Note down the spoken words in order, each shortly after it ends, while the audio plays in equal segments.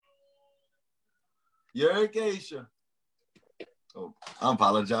Your Acacia. Oh, I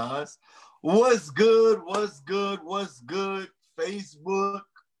apologize. What's good? What's good? What's good? Facebook,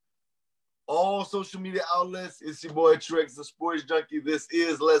 all social media outlets. It's your boy Trex, the Sports Junkie. This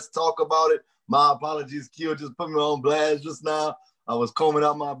is Let's Talk About It. My apologies. Keo just put me on blast just now. I was combing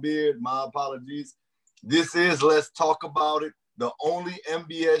out my beard. My apologies. This is Let's Talk About It, the only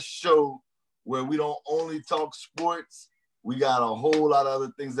Nbs show where we don't only talk sports. We got a whole lot of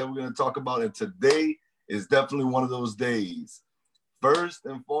other things that we're going to talk about. And today is definitely one of those days. First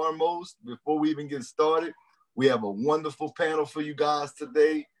and foremost, before we even get started, we have a wonderful panel for you guys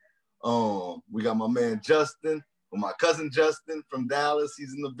today. We got my man Justin, or my cousin Justin from Dallas.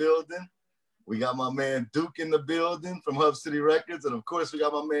 He's in the building. We got my man Duke in the building from Hub City Records. And of course, we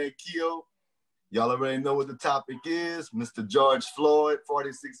got my man Keo. Y'all already know what the topic is. Mr. George Floyd,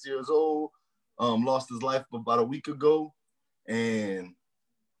 46 years old, lost his life about a week ago. And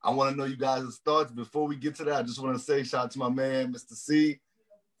I want to know you guys' thoughts. Before we get to that, I just want to say shout out to my man, Mr. C,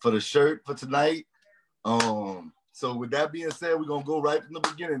 for the shirt for tonight. So with that being said, we're going to go right from the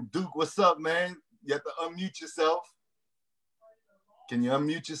beginning. Duke, what's up, man? You have to unmute yourself. Can you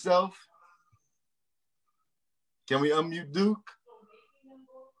unmute yourself? Can we unmute Duke?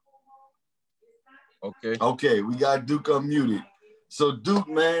 Okay, we got Duke unmuted. So Duke,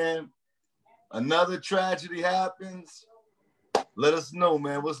 man, another tragedy happens. Let us know,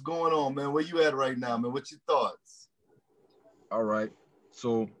 man. What's going on, man? Where you at right now, man? What's your thoughts? All right.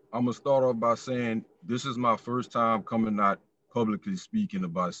 So I'm going to start off by saying this is my first time coming out publicly speaking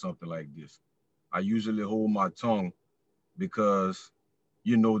about something like this. I usually hold my tongue because,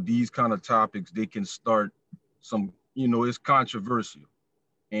 you know, these kind of topics, they can start some, you know, it's controversial.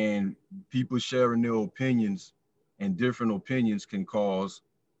 And people sharing their opinions and different opinions can cause,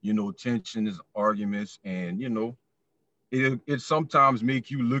 you know, tensions, arguments, and, you know, it sometimes make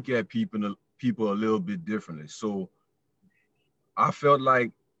you look at people a little bit differently. So I felt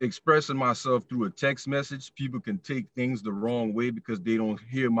like expressing myself through a text message, people can take things the wrong way because they don't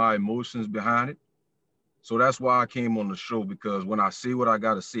hear my emotions behind it. So that's why I came on the show, because when I say what I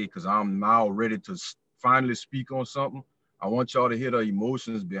got to say, because I'm now ready to finally speak on something, I want y'all to hear the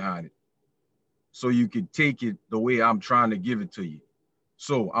emotions behind it so you can take it the way I'm trying to give it to you.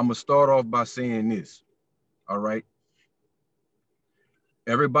 So I'm going to start off by saying this, all right?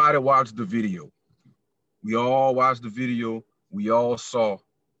 Everybody watched the video. We all watched the video. We all saw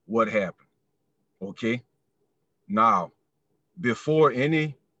what happened, okay? Now, before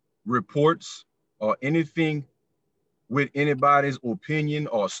any reports or anything with anybody's opinion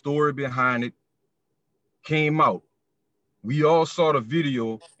or story behind it came out, we all saw the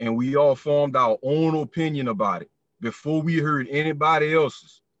video and we all formed our own opinion about it before we heard anybody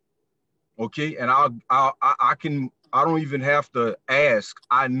else's, okay? And I don't even have to ask.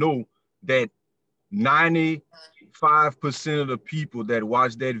 I know that 95% of the people that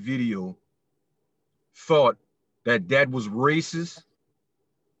watched that video thought that that was racist.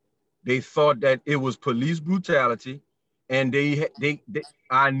 They thought that it was police brutality, and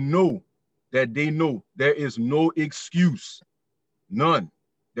I know that they know there is no excuse, none.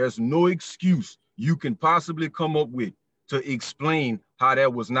 There's no excuse you can possibly come up with to explain how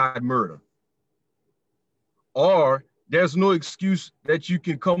that was not murder. Or there's no excuse that you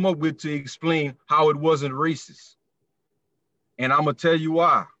can come up with to explain how it wasn't racist. And I'm gonna tell you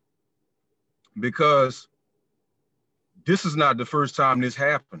why. Because this is not the first time this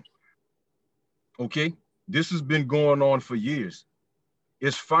happened, okay? This has been going on for years.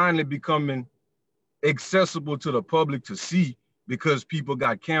 It's finally becoming accessible to the public to see because people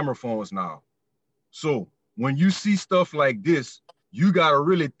got camera phones now. So when you see stuff like this, you gotta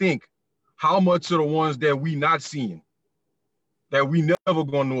really think how much of the ones that we not seeing, that we never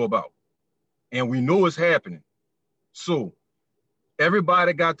gonna know about, and we know it's happening. So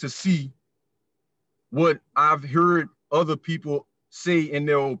everybody got to see what I've heard other people say in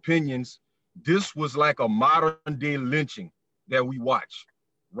their opinions. This was like a modern day lynching that we watched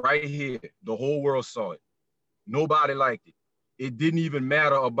right here. The whole world saw it. Nobody liked it. It didn't even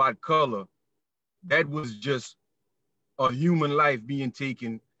matter about color. That was just a human life being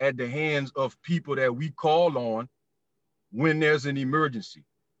taken at the hands of people that we call on when there's an emergency.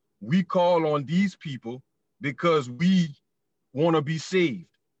 We call on these people because we want to be saved.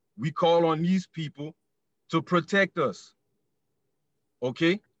 We call on these people to protect us,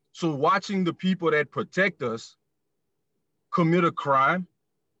 okay? So watching the people that protect us commit a crime,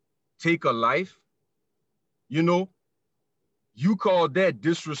 take a life, you know, you call that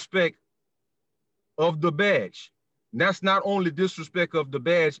disrespect of the badge. And that's not only disrespect of the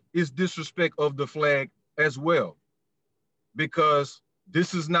badge, it's disrespect of the flag as well. Because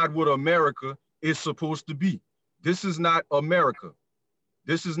this is not what America is supposed to be. This is not America.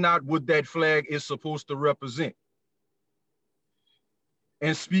 This is not what that flag is supposed to represent.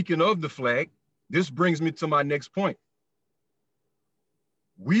 And speaking of the flag, this brings me to my next point.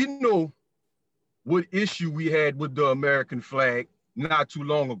 We know what issue we had with the American flag not too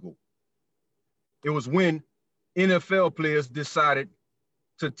long ago. It was when NFL players decided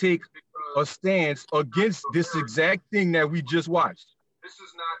to take a stance against this exact thing that we just watched. This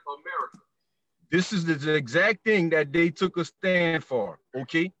is not America. This is the exact thing that they took a stand for,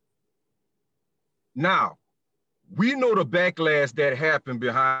 okay? Now, we know the backlash that happened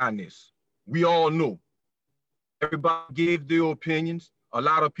behind this. We all know. Everybody gave their opinions. A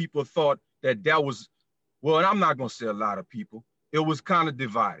lot of people thought that was, well, I'm not going to say a lot of people. It was kind of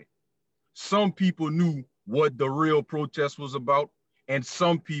divided. Some people knew what the real protest was about, and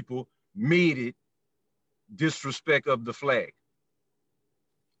some people made it disrespect of the flag.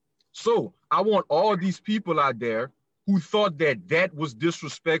 So I want all these people out there who thought that that was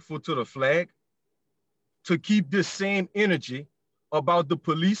disrespectful to the flag to keep this same energy about the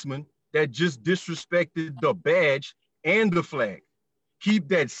policeman that just disrespected the badge and the flag. Keep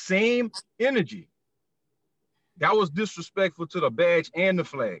that same energy. That was disrespectful to the badge and the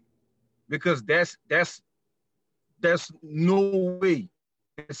flag, because that's no way.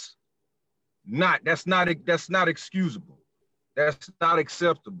 That's not excusable. That's not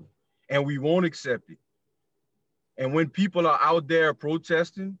acceptable, and we won't accept it. And when people are out there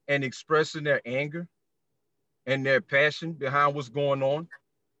protesting and expressing their anger and their passion behind what's going on,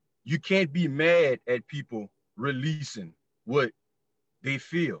 you can't be mad at people releasing what they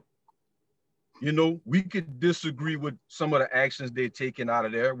feel. You know, we could disagree with some of the actions they're taking out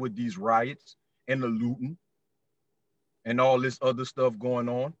of there with these riots and the looting and all this other stuff going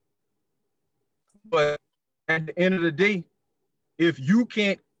on. But at the end of the day, if you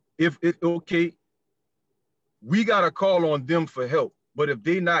can't, okay, we got to call on them for help. But if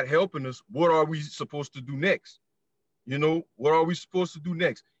they're not helping us, what are we supposed to do next? You know, what are we supposed to do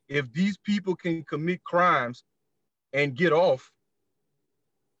next? If these people can commit crimes and get off,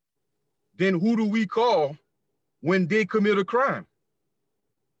 then who do we call when they commit a crime?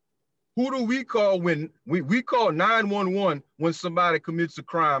 Who do we call when we call 911 when somebody commits a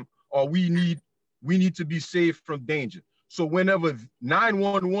crime, or we need to be safe from danger? So whenever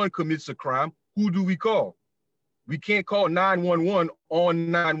 911 commits a crime, who do we call? We can't call 911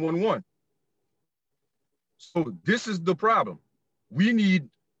 on 911. So this is the problem. We need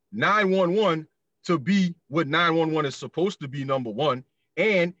 911 to be what 911 is supposed to be, number one.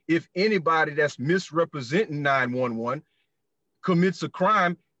 And if anybody that's misrepresenting 911 commits a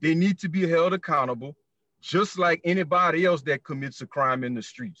crime, they need to be held accountable, just like anybody else that commits a crime in the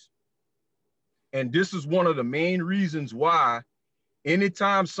streets. And this is one of the main reasons why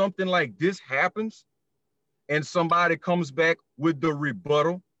anytime something like this happens and somebody comes back with the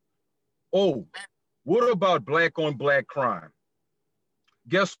rebuttal, oh, what about black on black crime?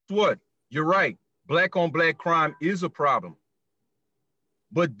 Guess what? You're right. Black on black crime is a problem.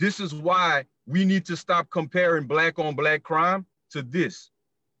 But this is why we need to stop comparing black on black crime to this.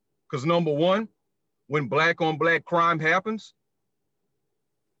 Because number one, when black on black crime happens,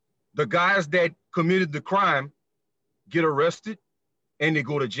 the guys that committed the crime get arrested and they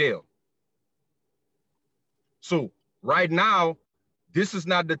go to jail. So right now, this is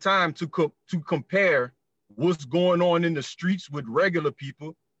not the time to compare what's going on in the streets with regular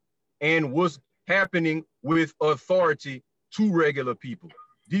people and what's happening with authority to regular people.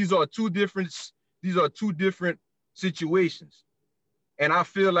 These are two different situations. And I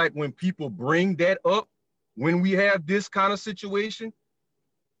feel like when people bring that up, when we have this kind of situation,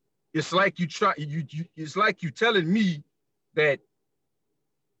 it's like it's like you telling me that,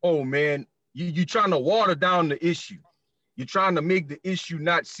 oh man, you're trying to water down the issue. You're trying to make the issue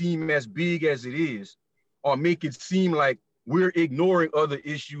not seem as big as it is, or make it seem like we're ignoring other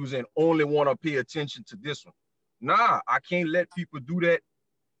issues and only want to pay attention to this one. Nah, I can't let people do that,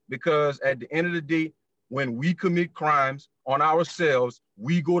 because at the end of the day, when we commit crimes on ourselves,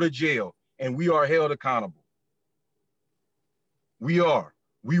 we go to jail and we are held accountable. We are.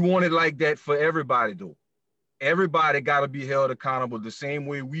 We want it like that for everybody though. Everybody got to be held accountable the same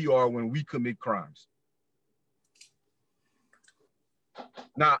way we are when we commit crimes.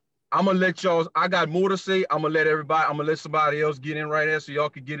 Now, I'm going to let y'all, I got more to say. I'm going to let somebody else get in right there so y'all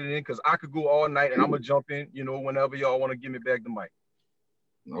can get it in, because I could go all night and I'm going to jump in, you know, whenever y'all want to give me back the mic.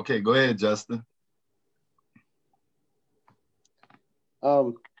 Okay, go ahead, Justin.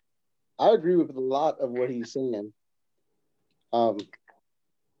 I agree with a lot of what he's saying. I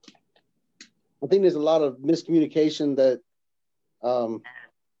think there's a lot of miscommunication that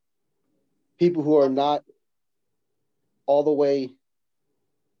people who are not all the way,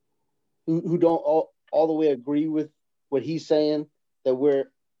 who don't all the way agree with what he's saying, that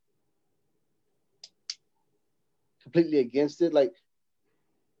we're completely against it. Like,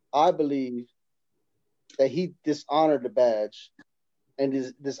 I believe that he dishonored the badge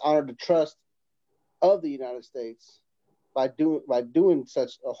and dishonored the trust of the United States by doing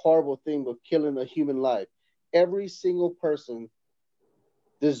such a horrible thing of killing a human life. Every single person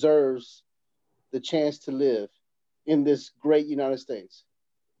deserves the chance to live in this great United States.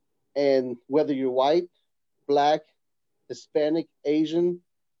 And whether you're white, black, Hispanic, Asian,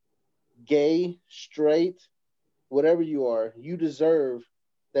 gay, straight, whatever you are, you deserve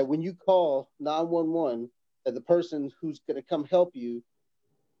that when you call 911, that the person who's going to come help you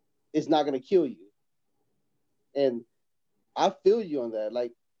is not going to kill you. And I feel you on that.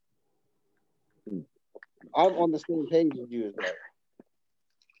 Like, I'm on the same page as you as that.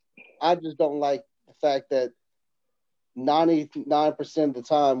 I just don't like the fact that 99% of the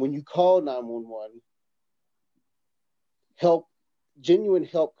time when you call 911, genuine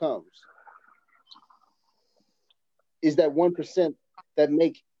help comes. Is that 1% that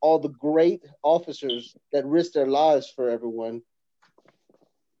make all the great officers that risk their lives for everyone,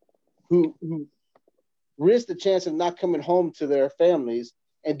 who risk the chance of not coming home to their families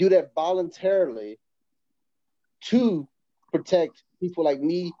and do that voluntarily to protect people like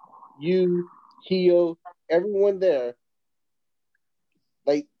me, you, Keo, everyone there.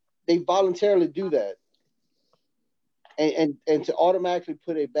 Like, they voluntarily do that. And to automatically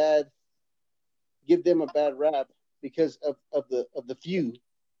give them a bad rap because of the few,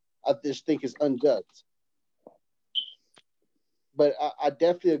 I just think is unjust. But I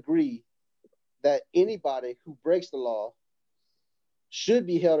definitely agree that anybody who breaks the law should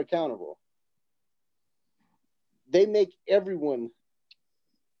be held accountable. They make everyone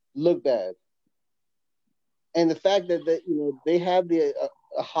look bad, and the fact that they have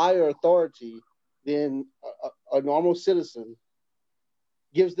a higher authority than a normal citizen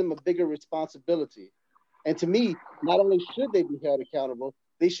gives them a bigger responsibility. And to me, not only should they be held accountable,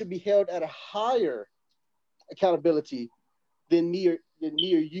 they should be held at a higher accountability than me or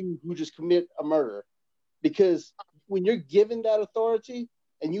you who just commit a murder. Because when you're given that authority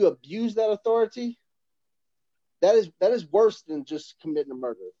and you abuse that authority, that is worse than just committing a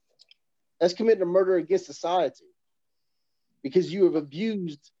murder. That's committing a murder against society, because you have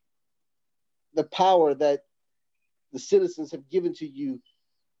abused the power that the citizens have given to you.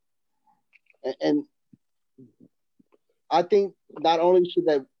 And I think not only should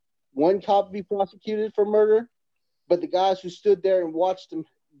that one cop be prosecuted for murder, but the guys who stood there and watched them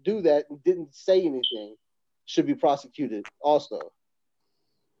do that and didn't say anything should be prosecuted also.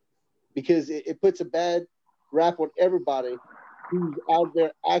 Because it puts a bad rap on everybody who's out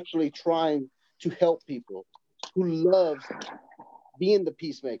there actually trying to help people, who loves being the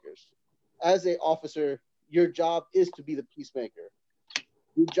peacemakers. As an officer, your job is to be the peacemaker.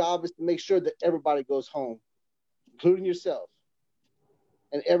 Your job is to make sure that everybody goes home, including yourself.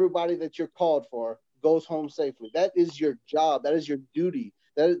 And everybody that you're called for goes home safely. That is your job. That is your duty.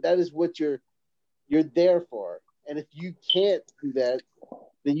 That is what you're there for. And if you can't do that,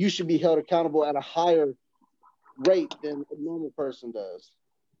 then you should be held accountable at a higher rate than a normal person does.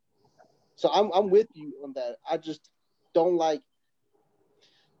 So I'm with you on that. I just don't like,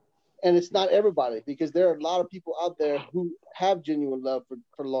 and it's not everybody, because there are a lot of people out there who have genuine love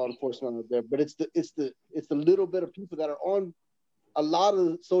for law enforcement out there, but it's the little bit of people that are on a lot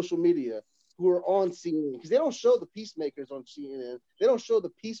of social media who are on CNN, because they don't show the peacemakers on CNN. They don't show the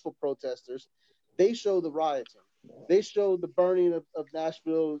peaceful protesters. They show the rioting. They show the burning of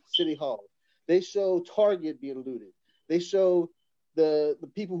Nashville City Hall. They show Target being looted. They show the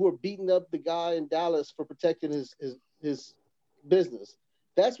people who are beating up the guy in Dallas for protecting his business.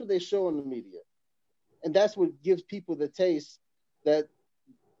 That's what they show in the media. And that's what gives people the taste that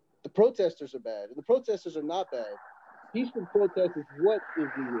the protesters are bad. And the protesters are not bad. Peaceful protest is what is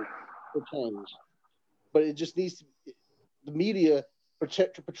needed for change. But it just needs to, the media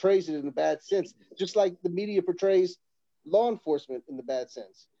portrays it in a bad sense, just like the media portrays law enforcement in the bad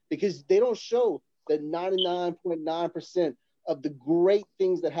sense, because they don't show that 99.9% of the great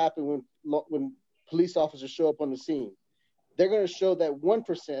things that happen when police officers show up on the scene. They're going to show that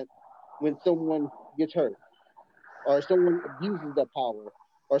 1% when someone gets hurt, or someone abuses their power,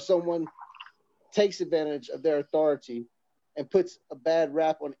 or someone takes advantage of their authority and puts a bad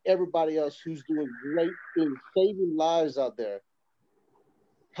rap on everybody else who's doing great things, saving lives out there.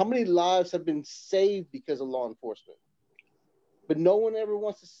 How many lives have been saved because of law enforcement? But no one ever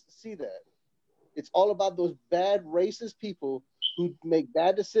wants to see that. It's all about those bad racist people who make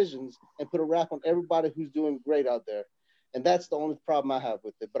bad decisions and put a rap on everybody who's doing great out there. And that's the only problem I have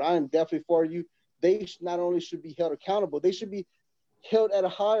with it. But I am definitely for you. They not only should be held accountable, they should be held at a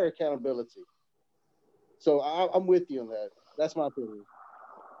higher accountability. So I'm with you on that. That's my opinion.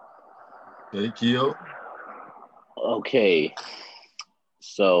 Thank you. Okay,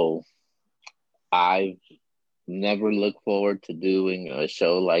 so I've never looked forward to doing a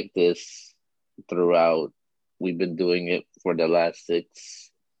show like this throughout. We've been doing it for the last 7+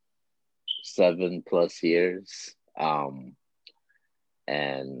 years.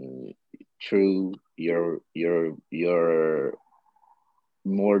 And True, you're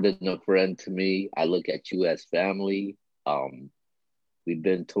more than a friend to me. I look at you as family. We've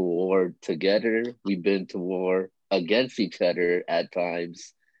been to war together. We've been to war against each other at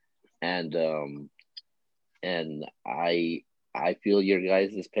times, and I feel your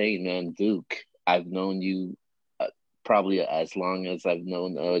guys' pain, man. Duke, I've known you probably as long as I've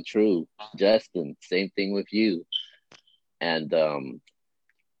known True. Justin, same thing with you. And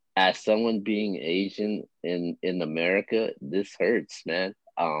as someone being Asian in America, this hurts, man.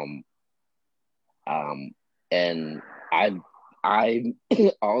 And I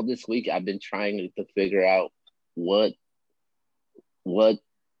all this week I've been trying to figure out what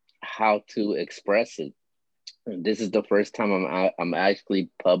how to express it. This is the first time I'm actually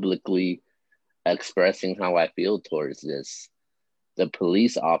publicly expressing how I feel towards this. The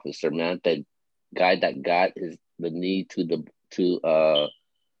police officer, man, that guy that got the knee to the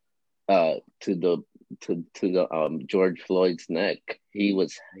George Floyd's neck. He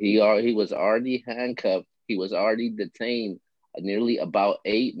was already handcuffed. He was already detained nearly about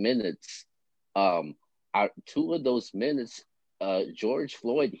 8 minutes. Two of those minutes, George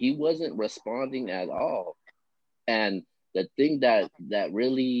Floyd, he wasn't responding at all. And the thing that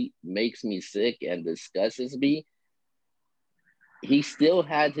really makes me sick and disgusts me, he still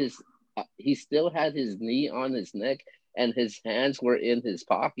had his knee on his neck and his hands were in his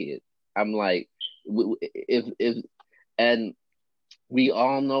pocket. I'm like, if and we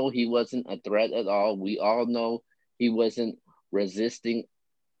all know he wasn't a threat at all. We all know he wasn't resisting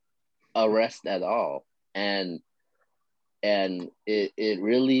arrest at all. And it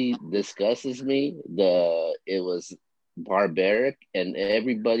really disgusts me. It was barbaric, and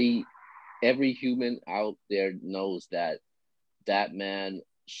every human out there knows that man,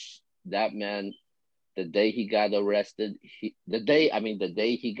 the day he got arrested, the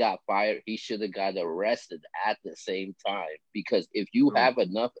day he got fired, he should have got arrested at the same time. Because if you have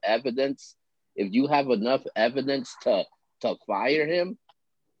enough evidence to fire him,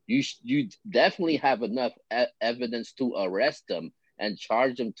 you definitely have enough evidence to arrest him and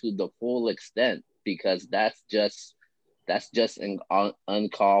charge him to the full extent, because that's just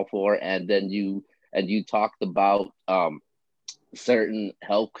uncalled for. And then you talked about certain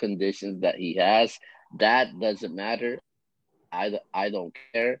health conditions that he has. That doesn't matter. I don't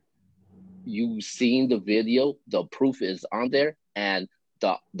care. You've seen the video. The proof is on there, and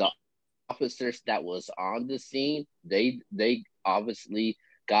the officers that was on the scene, they obviously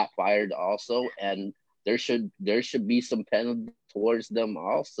got fired also, and there should be some penalty towards them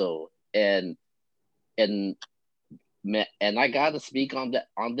also. And I gotta speak on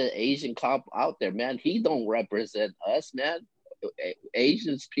the Asian cop out there, man. He don't represent us, man.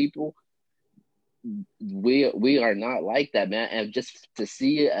 Asians people, we are not like that, man. And just to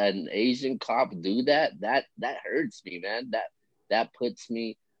see an Asian cop do that hurts me, man. That puts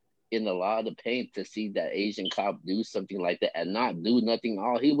me in a lot of pain to see that Asian cop do something like that and not do nothing.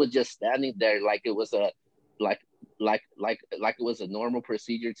 All he was just standing there like it was a it was a normal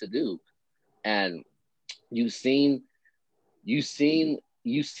procedure to do. And you've seen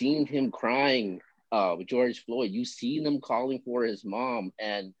him crying, George Floyd. You seen him calling for his mom,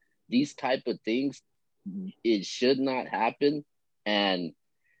 and these type of things, it should not happen. And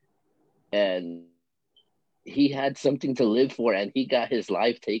he had something to live for, and he got his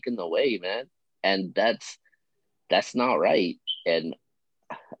life taken away, man. And that's not right. And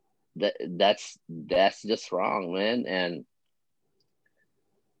that's just wrong, man.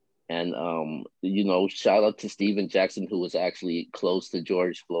 And shout out to Steven Jackson, who was actually close to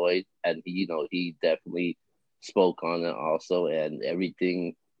George Floyd, and he definitely spoke on it also, and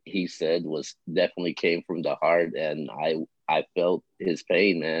everything he said was definitely came from the heart, and I felt his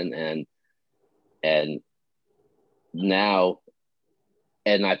pain, man. And now,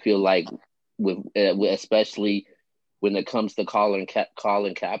 and I feel like with especially when it comes to Colin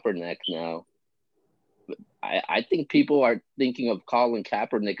Kaepernick now, I think people are thinking of Colin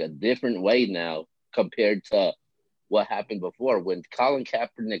Kaepernick a different way now compared to what happened before. When Colin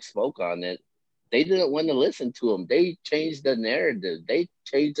Kaepernick spoke on it, they didn't want to listen to him. They changed the narrative. They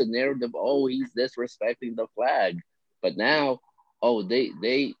changed the narrative. Oh, he's disrespecting the flag. But now, oh,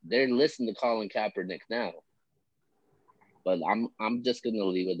 they're listening to Colin Kaepernick now. But I'm just gonna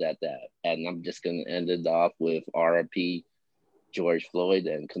leave it at that, and I'm just gonna end it off with R.I.P. George Floyd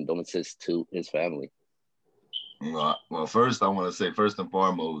and condolences to his family. Well, first I want to say, first and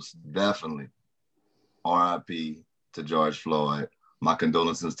foremost, definitely R.I.P. to George Floyd. My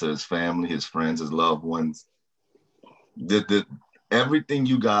condolences to his family, his friends, his loved ones. Everything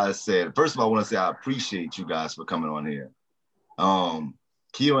you guys said. First of all, I want to say I appreciate you guys for coming on here.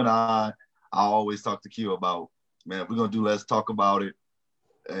 Q and I always talk to Q about, man, if we're gonna do Let's Talk About It,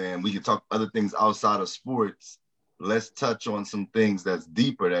 and we can talk other things outside of sports, let's touch on some things that's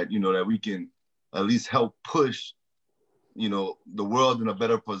deeper that, that we can at least help push, the world in a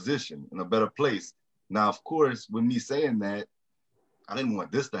better position, in a better place. Now, of course, with me saying that, I didn't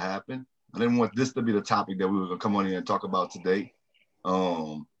want this to happen. I didn't want this to be the topic that we were gonna come on here and talk about today.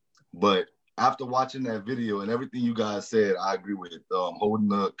 But after watching that video and everything you guys said, I agree with it. Holding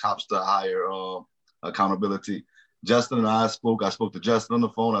the cops to higher accountability. Justin and I spoke. I spoke to Justin on the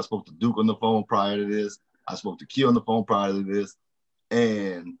phone. I spoke to Duke on the phone prior to this. I spoke to Q on the phone prior to this.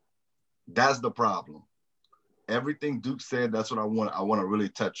 And that's the problem. Everything Duke said, that's what I want to really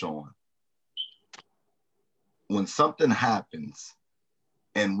touch on. When something happens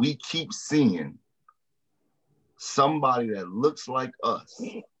and we keep seeing somebody that looks like us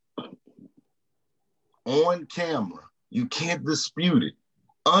on camera, you can't dispute it,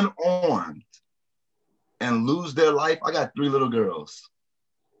 unarmed, and lose their life. I got 3 little girls.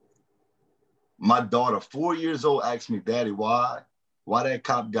 My daughter, 4 years old, asked me, Daddy, why that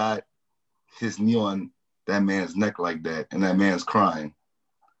cop got his knee on that man's neck like that, and that man's crying?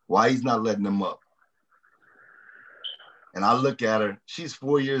 Why he's not letting him up? And I look at her, she's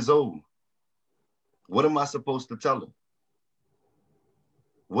 4 years old. What am I supposed to tell her?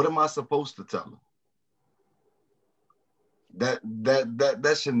 What am I supposed to tell her?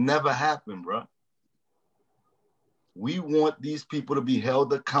 That should never happen, bro. We want these people to be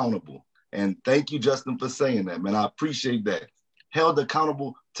held accountable. And thank you, Justin, for saying that, man. I appreciate that. Held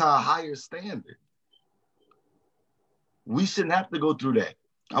accountable to a higher standard. We shouldn't have to go through that.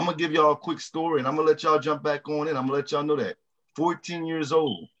 I'm going to give y'all a quick story, and I'm going to let y'all jump back on in. I'm going to let y'all know that. 14 years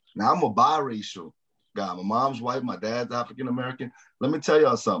old. Now, I'm a biracial guy. My mom's white. My dad's African-American. Let me tell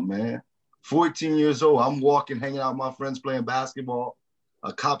y'all something, man. 14 years old. I'm walking, hanging out with my friends playing basketball.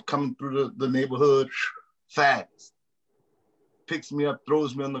 A cop coming through the neighborhood fast. Picks me up,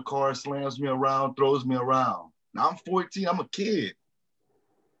 throws me in the car, slams me around, throws me around. Now, I'm 14. I'm a kid.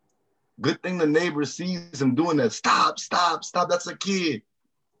 Good thing the neighbor sees him doing that. Stop. That's a kid.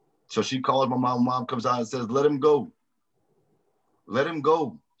 So she calls my mom. Mom comes out and says, let him go. Let him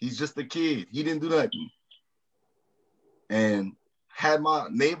go. He's just a kid. He didn't do nothing. And had my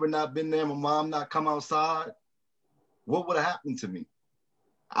neighbor not been there, my mom not come outside, what would have happened to me?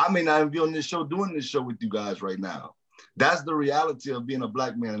 I may not even be on this show doing this show with you guys right now. That's the reality of being a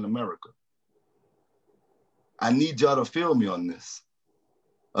black man in America. I need y'all to feel me on this.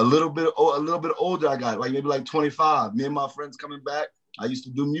 A little bit older I got, maybe 25. Me and my friends coming back. I used to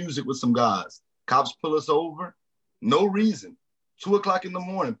do music with some guys. Cops pull us over. No reason. 2:00 in the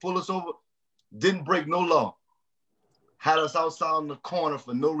morning, pull us over. Didn't break no law. Had us outside in the corner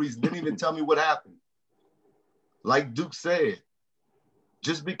for no reason. Didn't even tell me what happened. Like Duke said,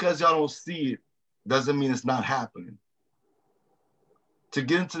 just because y'all don't see it doesn't mean it's not happening. To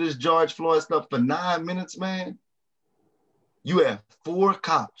get into this George Floyd stuff for 9 minutes, man, you have 4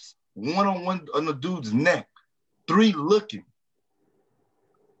 cops, one on the dude's neck, 3 looking,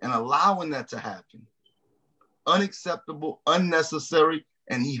 and allowing that to happen. Unacceptable, unnecessary,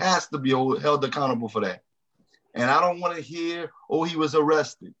 and he has to be held accountable for that. And I don't want to hear, oh, he was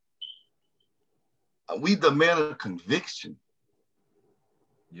arrested. We demand a conviction.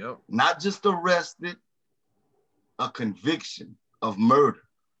 Yep. Not just arrested, a conviction of murder.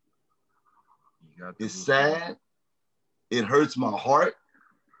 It's sad. It hurts my heart.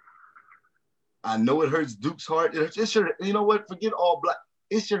 I know it hurts Duke's heart. It should, you know what? Forget all black.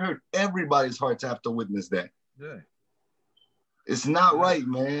 It should hurt everybody's heart to have to witness that. Yeah. It's not right,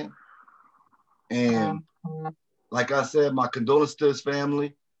 man. And like I said, my condolences to his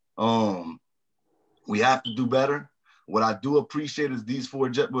family. We have to do better. What I do appreciate is these 3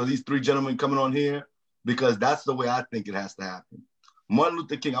 gentlemen coming on here, because that's the way I think it has to happen. Martin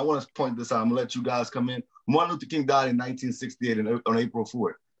Luther King, I want to point this out. I'm going to let you guys come in. Martin Luther King died in 1968 on April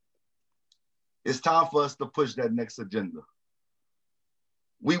 4th. It's time for us to push that next agenda.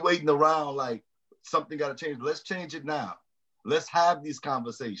 We waiting around like something got to change. Let's change it now. Let's have these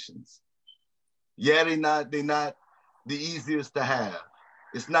conversations. Yeah, they're not the easiest to have.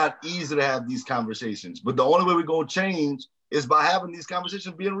 It's not easy to have these conversations. But the only way we're going to change is by having these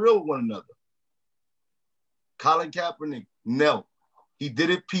conversations, being real with one another. Colin Kaepernick knelt. He did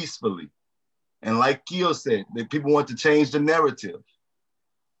it peacefully. And like Keo said, that people want to change the narrative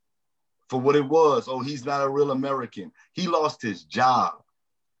for what it was. Oh, he's not a real American. He lost his job.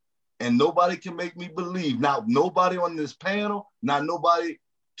 And nobody can make me believe, not nobody on this panel, not nobody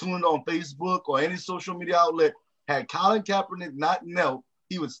tuned on Facebook or any social media outlet, had Colin Kaepernick not knelt,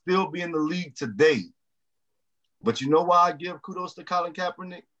 he would still be in the league today. But you know why I give kudos to Colin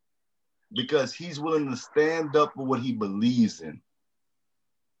Kaepernick? Because he's willing to stand up for what he believes in,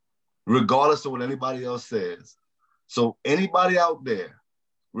 regardless of what anybody else says. So anybody out there,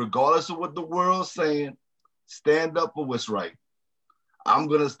 regardless of what the world's saying, stand up for what's right. I'm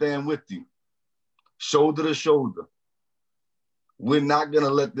going to stand with you, shoulder to shoulder. We're not going to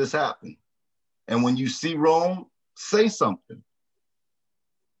let this happen. And when you see wrong, say something.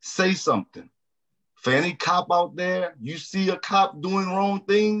 Say something. For any cop out there, you see a cop doing wrong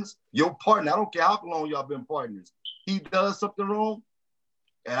things, your partner, I don't care how long y'all been partners, he does something wrong,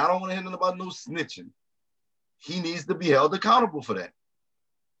 and I don't want to hear nothing about no snitching. He needs to be held accountable for that.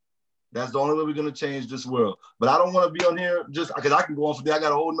 That's the only way we're going to change this world. But I don't want to be on here just because I can go on for that. I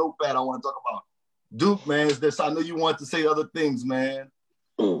got a whole notepad I want to talk about. Duke, man, is this? I know you want to say other things, man.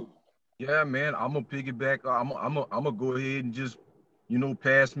 Yeah, man, I'm going to piggyback. I'm going to go ahead and just,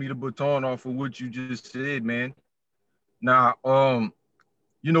 pass me the baton off of what you just said, man. Now,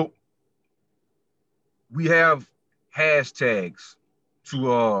 we have hashtags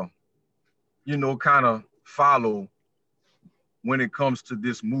to, kind of follow when it comes to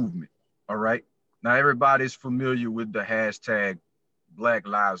this movement, all right? Now, everybody's familiar with the hashtag Black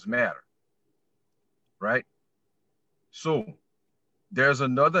Lives Matter, right? So there's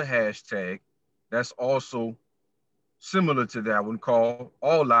another hashtag that's also similar to that one called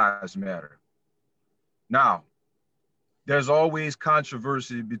All Lives Matter. Now, there's always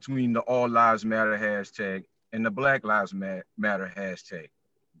controversy between the All Lives Matter hashtag and the Black Lives Matter hashtag.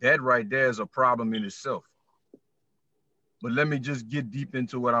 That right there is a problem in itself. But let me just get deep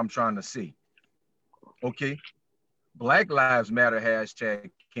into what I'm trying to say. Okay, Black Lives Matter hashtag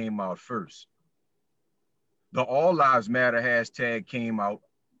came out first. The All Lives Matter hashtag came out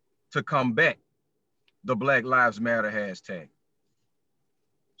to combat the Black Lives Matter hashtag.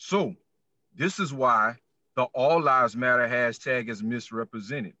 So this is why the All Lives Matter hashtag is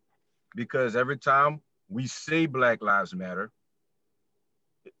misrepresented, because every time we say Black Lives Matter,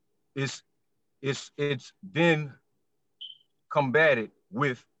 it's then combated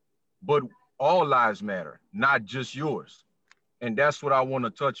with, but all lives matter, not just yours. And that's what I want to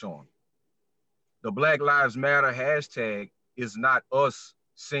touch on. The Black Lives Matter hashtag is not us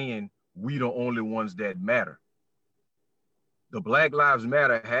saying we the only ones that matter. The Black Lives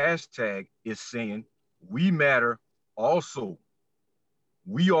Matter hashtag is saying we matter also.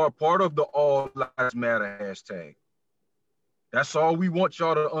 We are part of the All Lives Matter hashtag. That's all we want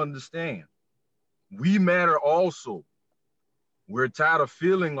y'all to understand. We matter also. We're tired of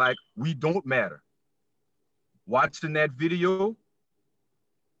feeling like we don't matter. Watching that video,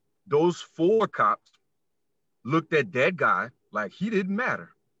 those 4 cops looked at that guy like he didn't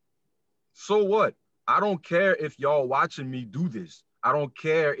matter. So what? I don't care if y'all watching me do this. I don't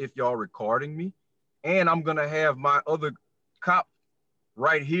care if y'all recording me. And I'm gonna have my other cop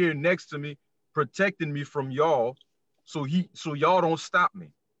right here next to me protecting me from y'all so y'all don't stop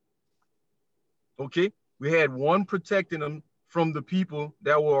me. Okay? We had one protecting him from the people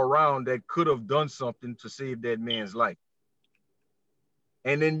that were around that could have done something to save that man's life.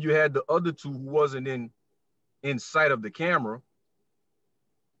 And then you had the other 2 who wasn't in sight of the camera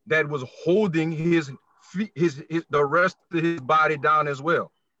that was holding his the rest of his body down as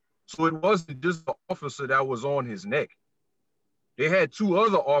well. So it wasn't just the officer that was on his neck. They had 2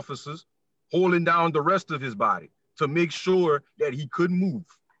 other officers holding down the rest of his body to make sure that he couldn't move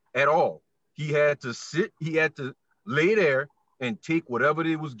at all. He had to sit, he had to lay there and take whatever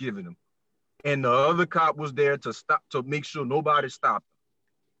they was giving him. And the other cop was there to stop, to make sure nobody stopped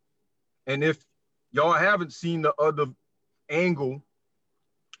him. And if y'all haven't seen the other angle,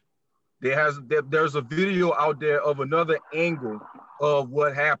 there's a video out there of another angle of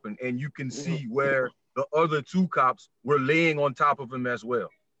what happened. And you can see where the other 2 cops were laying on top of him as well.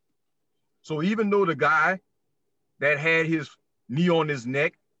 So even though the guy that had his knee on his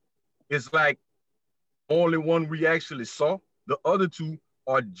neck is like only one we actually saw, the other 2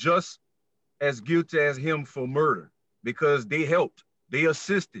 are just as guilty as him for murder because they helped, they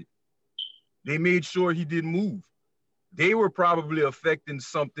assisted, they made sure he didn't move. they were probably affecting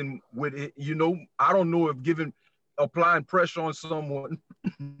something with it. You know, I don't know if applying pressure on someone's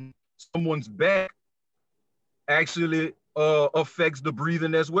back actually affects the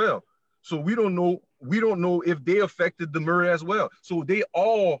breathing as well. So we don't know if they affected the murder as well. So they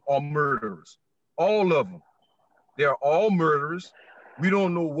all are murderers, all of them. They're all murderers. We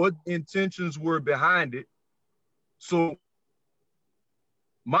don't know what intentions were behind it. So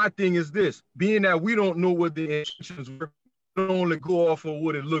my thing is this, being that we don't know what the intentions were, we can only go off of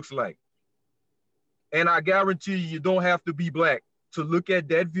what it looks like. And I guarantee you don't have to be black to look at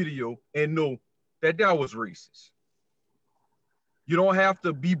that video and know that that was racist. You don't have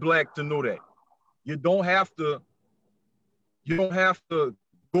to be black to know that. You don't have to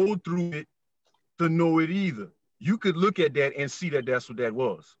go through it to know it either. You could look at that and see that that's what that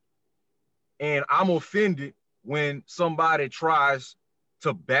was. And I'm offended when somebody tries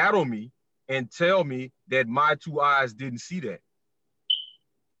to battle me and tell me that my two eyes didn't see that.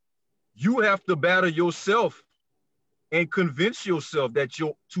 You have to battle yourself and convince yourself that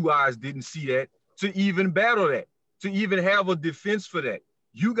your two eyes didn't see that to even battle that, to even have a defense for that.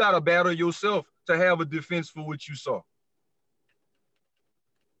 You got to battle yourself to have a defense for what you saw.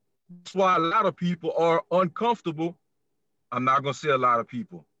 That's why a lot of people are uncomfortable. I'm not going to say a lot of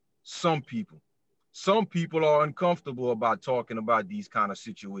people, some people. Some people are uncomfortable about talking about these kind of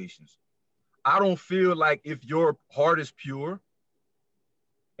situations. I don't feel like if your heart is pure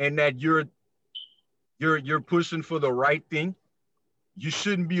and that you're pushing for the right thing, you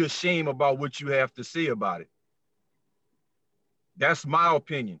shouldn't be ashamed about what you have to say about it. That's my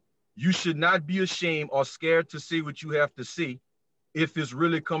opinion. You should not be ashamed or scared to say what you have to say if it's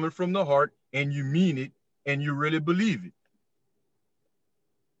really coming from the heart and you mean it and you really believe it.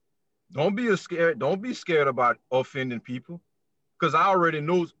 Don't be scared about offending people, because I already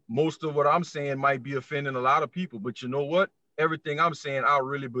know most of what I'm saying might be offending a lot of people. But you know what? Everything I'm saying, I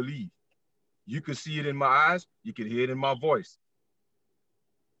really believe. You can see it in my eyes. You can hear it in my voice.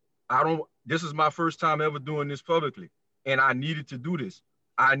 This is my first time ever doing this publicly, and I needed to do this.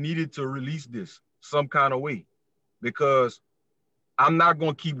 I needed to release this some kind of way, because I'm not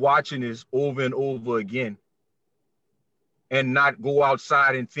going to keep watching this over and over again and not go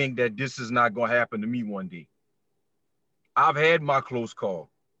outside and think that this is not going to happen to me one day. I've had my close call.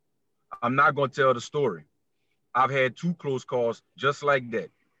 I'm not going to tell the story. I've had 2 close calls just like that,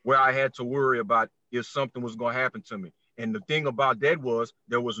 where I had to worry about if something was going to happen to me. And the thing about that was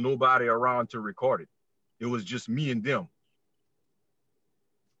there was nobody around to record it. It was just me and them.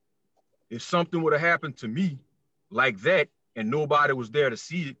 If something would have happened to me like that and nobody was there to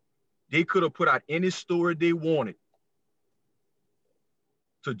see it, they could have put out any story they wanted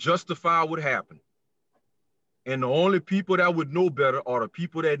to justify what happened. And the only people that would know better are the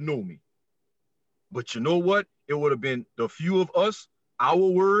people that know me. But you know what? It would have been the few of us, our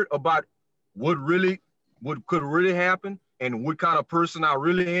word about what could really happen and what kind of person I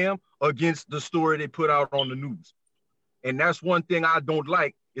really am against the story they put out on the news. And that's one thing I don't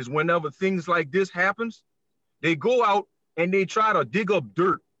like, is whenever things like this happens, they go out and they try to dig up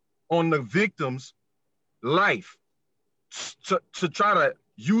dirt on the victim's life to try to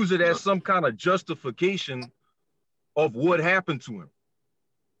use it as some kind of justification of what happened to him.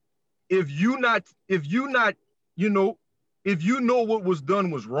 If you know what was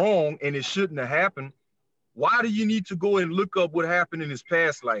done was wrong and it shouldn't have happened, why do you need to go and look up what happened in his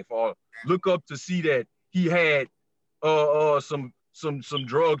past life, or look up to see that he had some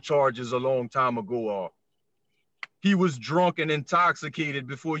drug charges a long time ago, or he was drunk and intoxicated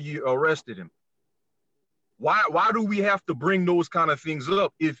before you arrested him? Why do we have to bring those kind of things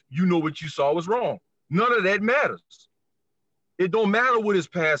up if you know what you saw was wrong? None of that matters. It don't matter what his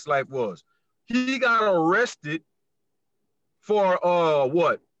past life was. He got arrested for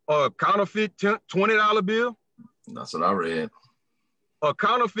what? A counterfeit $20 bill? That's what I read. A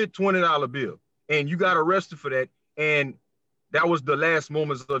counterfeit $20 bill. And you got arrested for that. And that was the last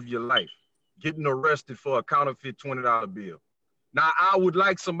moments of your life, getting arrested for a counterfeit $20 bill. Now, I would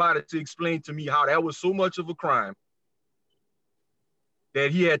like somebody to explain to me how that was so much of a crime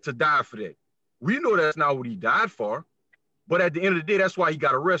that he had to die for that. We know that's not what he died for, but at the end of the day, that's why he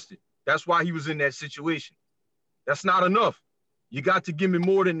got arrested. That's why he was in that situation. That's not enough. You got to give me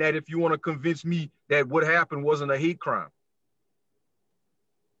more than that if you want to convince me that what happened wasn't a hate crime.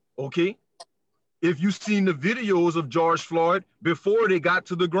 Okay? If you've seen the videos of George Floyd before they got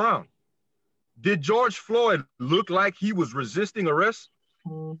to the ground, did George Floyd look like he was resisting arrest?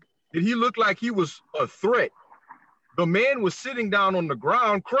 Did he look like he was a threat? The man was sitting down on the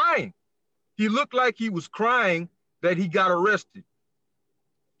ground crying. He looked like he was crying that he got arrested.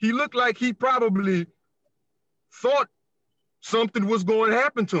 He looked like he probably thought something was going to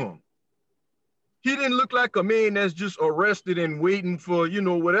happen to him. He didn't look like a man that's just arrested and waiting for, you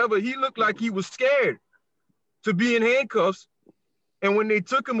know, whatever. He looked like he was scared to be in handcuffs. And when they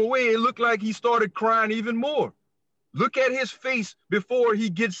took him away, it looked like he started crying even more. Look at his face before he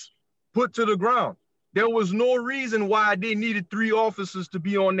gets put to the ground. There was no reason why they needed 3 officers to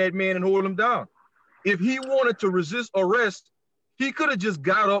be on that man and hold him down. If he wanted to resist arrest, he could have just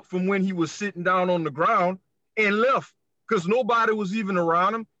got up from when he was sitting down on the ground and left, because nobody was even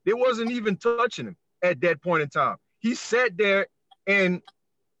around him. They wasn't even touching him at that point in time. He sat there and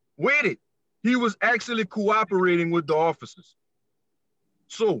waited. He was actually cooperating with the officers.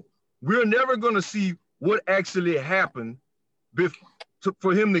 So we're never going to see what actually happened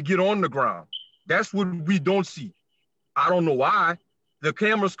for him to get on the ground. That's what we don't see. I don't know why. The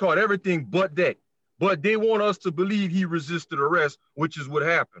cameras caught everything but that. But they want us to believe he resisted arrest, which is what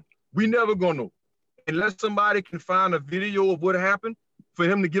happened. We never gonna know. Unless somebody can find a video of what happened for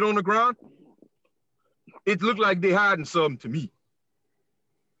him to get on the ground, it looked like they hiding something to me.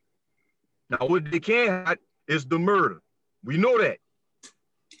 Now, what they can't hide is the murder. We know that.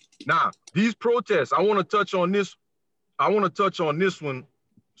 Now, these protests, I want to touch on this. I want to touch on this one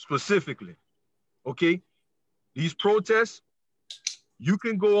specifically. Okay? These protests, you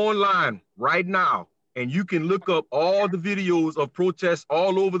can go online right now and you can look up all the videos of protests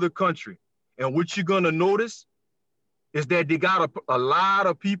all over the country. And what you're going to notice is that they got a lot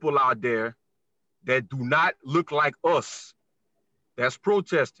of people out there that do not look like us. That's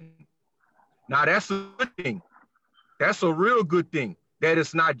protesting. Now, that's a good thing. That's a real good thing, that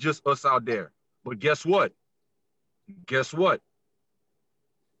it's not just us out there. But guess what? Guess what?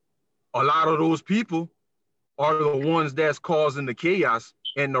 A lot of those people are the ones that's causing the chaos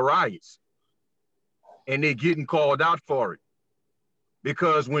and the riots. And they're getting called out for it.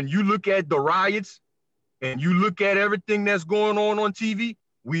 Because when you look at the riots and you look at everything that's going on TV,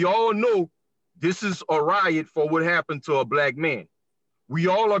 we all know this is a riot for what happened to a black man. We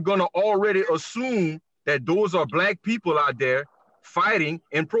all are gonna already assume that those are black people out there fighting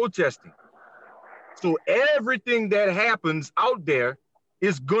and protesting. So everything that happens out there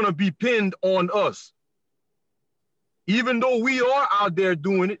is gonna be pinned on us. Even though we are out there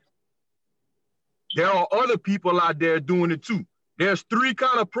doing it, there are other people out there doing it too. There's 3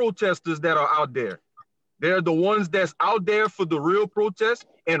 kind of protesters that are out there. They're the ones that's out there for the real protest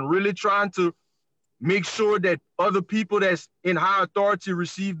and really trying to make sure that other people that's in high authority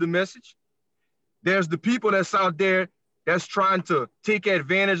receive the message. There's the people that's out there that's trying to take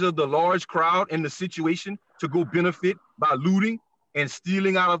advantage of the large crowd and the situation to go benefit by looting and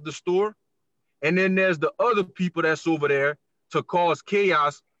stealing out of the store. And then there's the other people that's over there to cause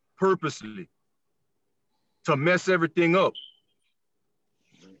chaos purposely, to mess everything up,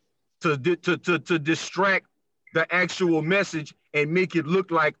 to distract the actual message and make it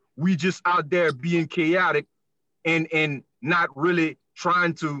look like we just out there being chaotic and not really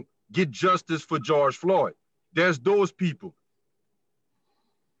trying to get justice for George Floyd. There's those people.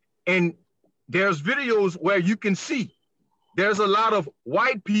 And there's videos where you can see there's a lot of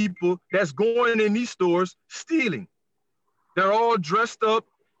white people that's going in these stores stealing. They're all dressed up.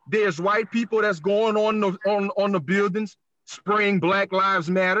 There's white people that's going on the buildings spraying Black Lives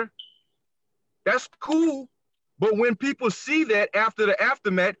Matter. That's cool. But when people see that after the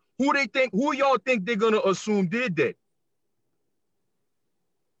aftermath, who y'all think they're gonna assume did that?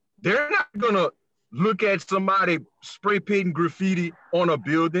 They're not gonna look at somebody spray painting graffiti on a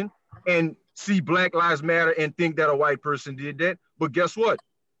building and see Black Lives Matter and think that a white person did that. But guess what?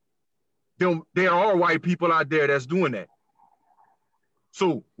 There are white people out there that's doing that.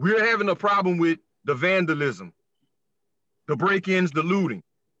 So we're having a problem with the vandalism, the break-ins, the looting.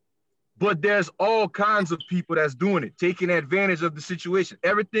 But there's all kinds of people that's doing it, taking advantage of the situation.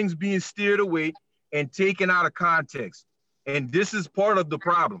 Everything's being steered away and taken out of context. And this is part of the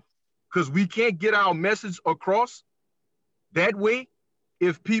problem, because we can't get our message across that way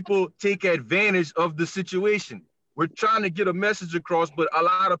if people take advantage of the situation. We're trying to get a message across, but a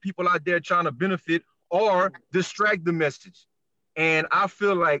lot of people out there trying to benefit or distract the message. And I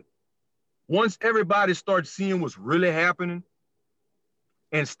feel like once everybody starts seeing what's really happening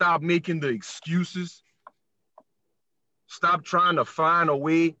and stop making the excuses, stop trying to find a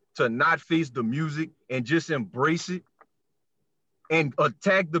way to not face the music and just embrace it and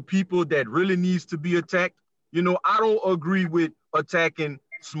attack the people that really needs to be attacked. You know, I don't agree with attacking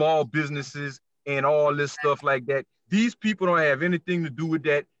small businesses and all this stuff like that. These people don't have anything to do with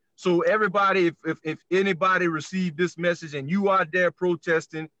that. So everybody, if anybody received this message and you out there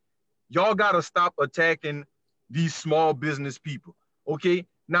protesting, y'all got to stop attacking these small business people. Okay.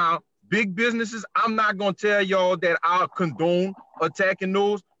 Now, big businesses, I'm not going to tell y'all that I'll condone attacking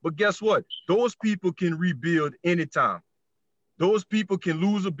those, but guess what? Those people can rebuild anytime. Those people can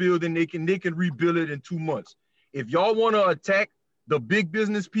lose a building, they can rebuild it in 2 months. If y'all want to attack the big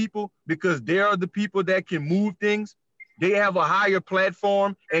business people because they are the people that can move things, they have a higher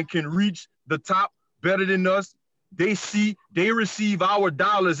platform and can reach the top better than us. They receive our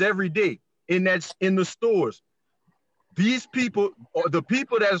dollars every day in the stores. These people, or the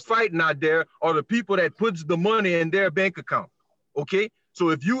people that's fighting out there, are the people that puts the money in their bank account. Okay, so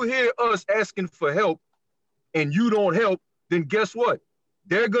if you hear us asking for help and you don't help, then guess what?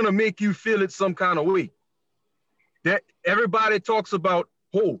 They're gonna make you feel it some kind of way. That everybody talks about,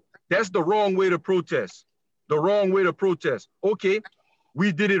 oh, that's the wrong way to protest. The wrong way to protest. Okay,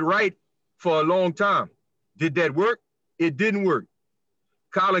 we did it right for a long time. Did that work? It didn't work.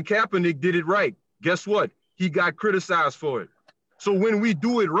 Colin Kaepernick did it right. Guess what? He got criticized for it. So when we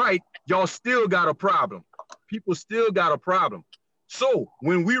do it right, y'all still got a problem. People still got a problem. So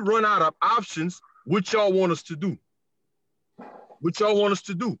when we run out of options, what y'all want us to do? What y'all want us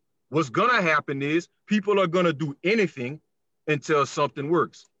to do? What's gonna happen is people are gonna do anything until something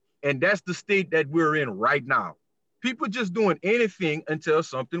works. And that's the state that we're in right now. People just doing anything until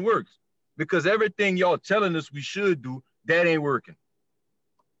something works. Because everything y'all telling us we should do, that ain't working.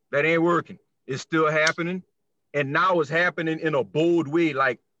 That ain't working. It's still happening. And now it's happening in a bold way.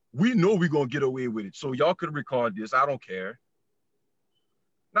 Like, we know we're gonna get away with it. So y'all could record this. I don't care.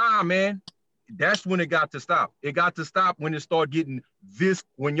 Nah, man. That's when it got to stop. It got to stop when it started getting this.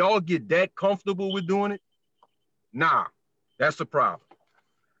 When y'all get that comfortable with doing it, nah, that's a problem.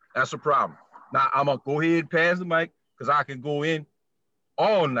 That's a problem. Now, I'm going to go ahead and pass the mic because I can go in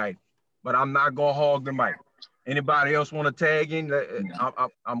all night, but I'm not going to hog the mic. Anybody else want to tag in?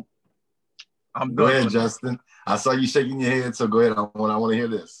 I'm done. Go ahead, Justin. I saw you shaking your head, so go ahead. I want to hear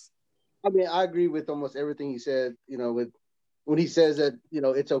this. I mean, I agree with almost everything he said, you know, when he says that, you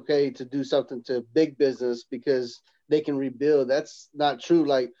know, it's okay to do something to big business because they can rebuild. That's not true.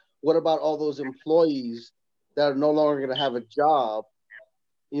 Like, what about all those employees that are no longer going to have a job?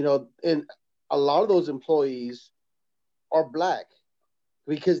 You know, and a lot of those employees are Black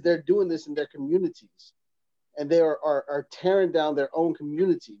because they're doing this in their communities, and they are tearing down their own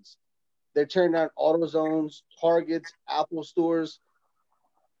communities. They're tearing down AutoZones, Targets, Apple stores.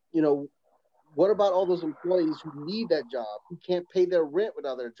 You know, what about all those employees who need that job, who can't pay their rent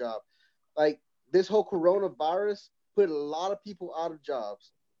without their job? Like, this whole coronavirus put a lot of people out of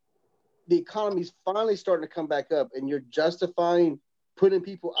jobs. The economy's finally starting to come back up, and you're justifying putting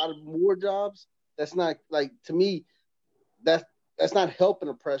people out of more jobs. That's not, like, to me, that's not helping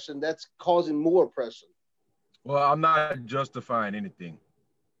oppression. That's causing more oppression. Well, I'm not justifying anything.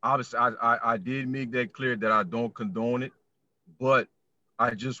 Obviously, I did make that clear that I don't condone it, but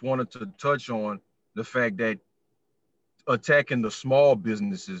I just wanted to touch on the fact that attacking the small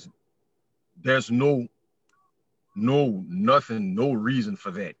businesses, there's no reason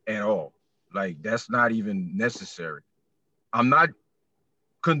for that at all. Like, that's not even necessary. I'm not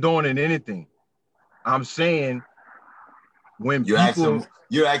condoning anything. I'm saying when you're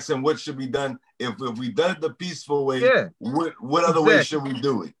asking what should be done. If we done it the peaceful way, yeah, what other way should we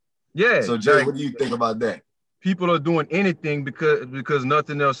do it? Yeah. So Jay, what do you think about that? People are doing anything because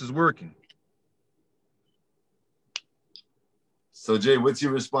nothing else is working. So Jay, what's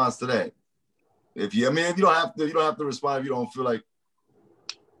your response to that? If you don't have to respond if you don't feel like.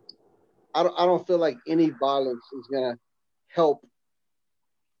 I don't feel like any violence is gonna help.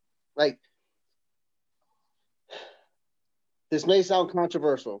 Like, this may sound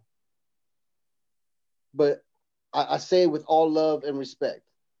controversial, but I say it with all love and respect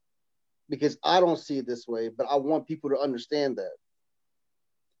because I don't see it this way, but I want people to understand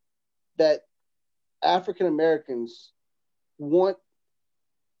that African Americans want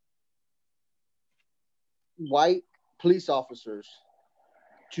white police officers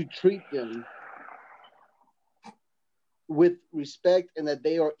to treat them with respect and that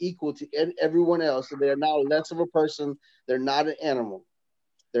they are equal to everyone else. And they are now less of a person. They're not an animal.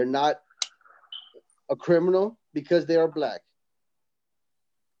 They're not a criminal because they are Black.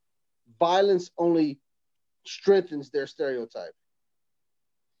 Violence only strengthens their stereotype.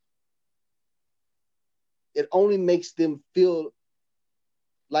 It only makes them feel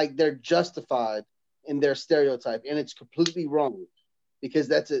like they're justified in their stereotype, and it's completely wrong because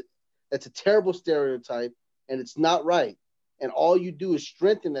that's a terrible stereotype, and it's not right. And all you do is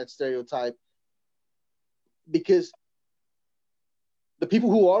strengthen that stereotype because the people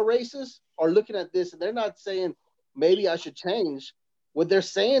who are racist are looking at this and they're not saying, maybe I should change. What they're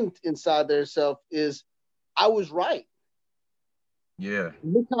saying inside themselves is, I was right. Yeah.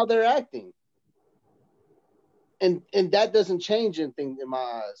 Look how they're acting. And that doesn't change anything in my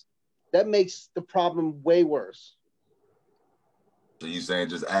eyes. That makes the problem way worse. So you saying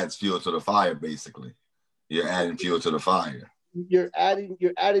just adds fuel to the fire, basically. You're adding fuel to the fire. You're adding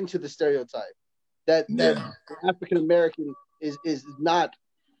to the stereotype that African American is not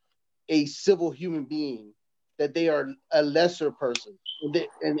a civil human being, that they are a lesser person,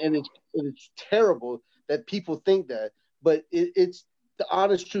 and it's terrible that people think that, but it's the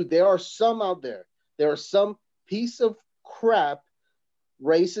honest truth. There are some out there. There are some piece of crap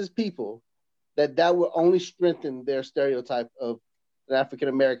racist people that will only strengthen their stereotype of an African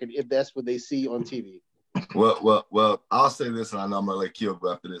American if that's what they see on TV. Well. I'll say this, and I know I'm gonna let Kill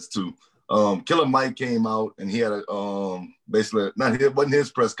go after this too. Killer Mike came out and he had a basically it wasn't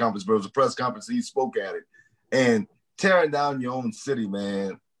his press conference, but it was a press conference. He spoke at it, and tearing down your own city,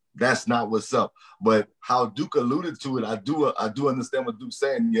 man, that's not what's up. But how Duke alluded to it, I do understand what Duke's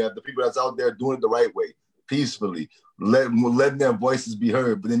saying. You have the people that's out there doing it the right way, peacefully, letting their voices be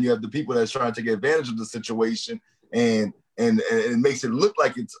heard. But then you have the people that's trying to take advantage of the situation, and it makes it look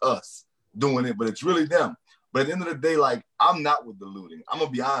like it's us doing it, but it's really them. But at the end of the day, like, I'm not with the looting. I'm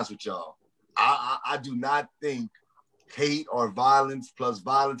gonna be honest with y'all. I do not think hate or violence plus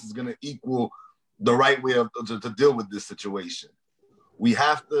violence is gonna equal the right way to deal with this situation. We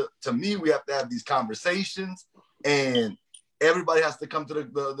have to have these conversations, and everybody has to come to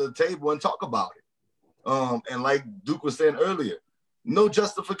the table and talk about it. And like Duke was saying earlier, no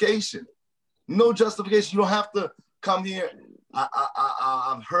justification. No justification. You don't have to come here.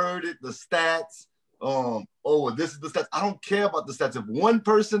 I've heard it, the stats. This is the stats. I don't care about the stats. If one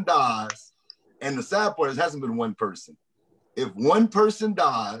person dies, and the sad part is it hasn't been one person. If one person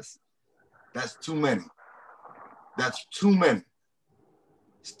dies, that's too many. That's too many.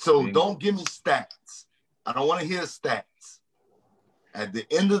 So don't give me stats. I don't want to hear stats. At the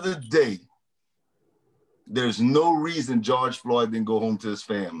end of the day, there's no reason George Floyd didn't go home to his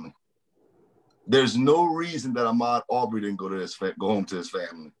family. There's no reason that Ahmaud Arbery didn't go home to his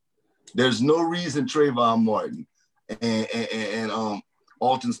family. There's no reason Trayvon Martin and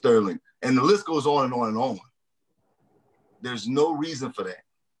Alton Sterling, and the list goes on and on and on. There's no reason for that.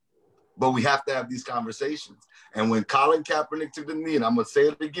 But we have to have these conversations. And when Colin Kaepernick took the knee, and I'm going to say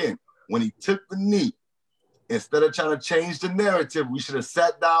it again, when he took the knee, instead of trying to change the narrative, we should have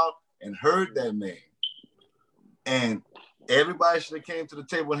sat down and heard that man. And everybody should have came to the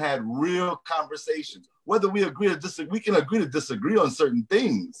table and had real conversations. Whether we agree or disagree, we can agree to disagree on certain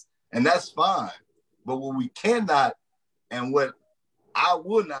things, and that's fine. But what we cannot, and what I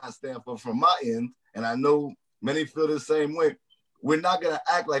would not stand for from my end, and I know many feel the same way, we're not going to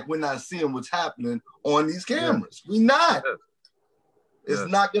act like we're not seeing what's happening on these cameras. We're not. It's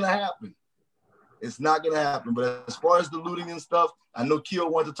not going to happen. It's not going to happen. But as far as the looting and stuff, I know Keo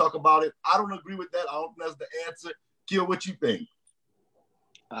wanted to talk about it. I don't agree with that. I don't think that's the answer. Keo, what you think?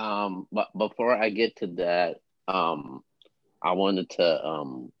 But before I get to that, I wanted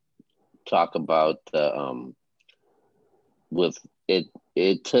to talk about with it.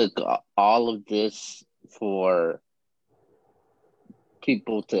 It took all of this for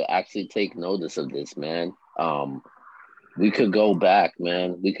people to actually take notice of this, man. We could go back,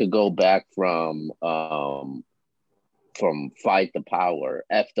 man. We could go back from Fight the Power,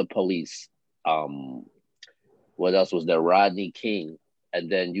 F the Police. What else was there? Rodney King, and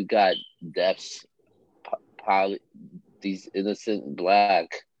then you got deaths. These innocent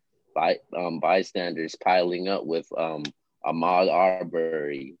black bystanders piling up with Ahmaud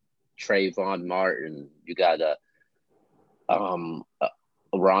Arbery, Trayvon Martin. You got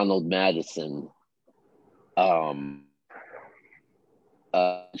Ronald Madison,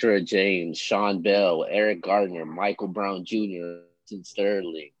 Andrea James, Sean Bell, Eric Gardner, Michael Brown Jr.,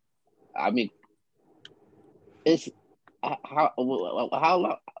 Sterling. I mean, it's how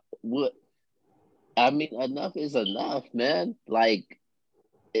long? What? I mean, enough is enough, man. Like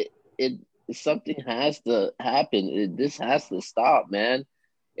it something has to happen. This has to stop, man.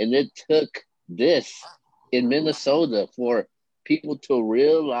 And it took this in Minnesota for people to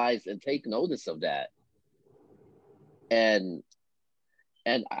realize and take notice of that. And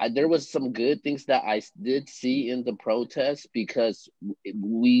there was some good things that I did see in the protests, because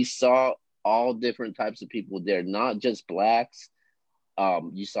we saw all different types of people there, not just blacks.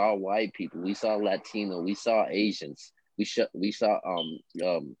 You saw white people, we saw Latino, we saw Asians, we saw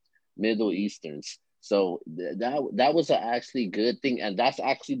Middle Easterns. So that was actually good thing, and that's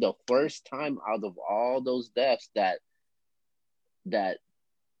actually the first time out of all those deaths that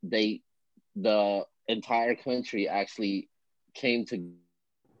the entire country actually came together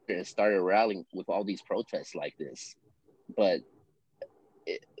and started rallying with all these protests like this. But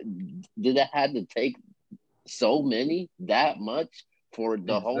did it have to take so many that much for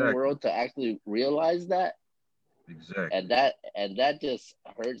the whole Exactly. world to actually realize that? Exactly. And that just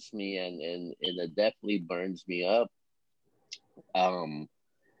hurts me, and it definitely burns me up.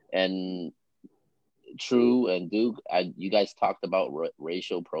 And True and Duke, you guys talked about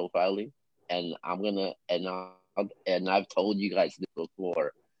racial profiling, and I've told you guys this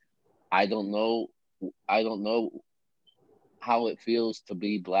before. I don't know, I don't know how it feels to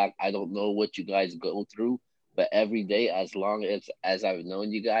be black. I don't know what you guys go through, but every day, as long as I've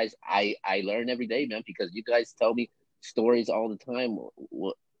known you guys, I learn every day, man, because you guys tell me stories all the time.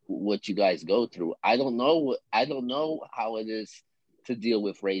 What you guys go through. I don't know how it is to deal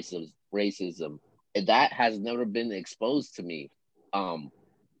with racism. And that has never been exposed to me.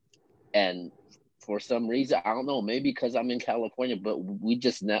 And for some reason, I don't know, maybe because I'm in California, but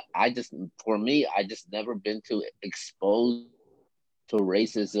for me, I just never been to exposed to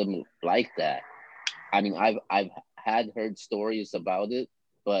racism like that. I mean, I've had heard stories about it,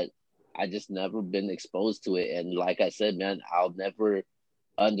 but I just never been exposed to it. And like I said, man, I'll never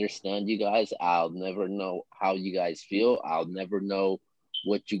understand you guys. I'll never know how you guys feel. I'll never know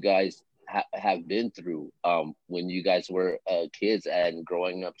what you guys have been through when you guys were kids and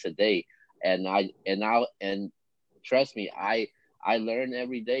growing up today. And trust me, I learn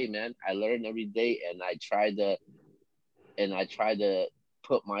every day, man. I learn every day, and I try to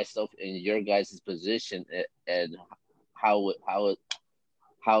put myself in your guys' position, and how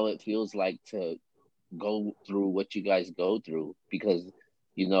it feels like to go through what you guys go through, because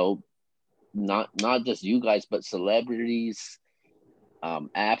you know not just you guys, but celebrities,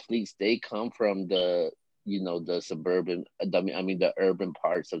 athletes, they come from the suburban, the urban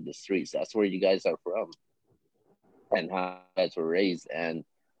parts of the streets. That's where you guys are from, and how you guys were raised. And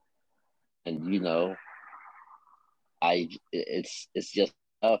it's just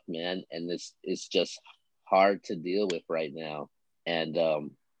tough, man, and it's just hard to deal with right now. And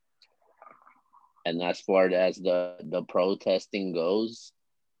um and as far as the protesting goes,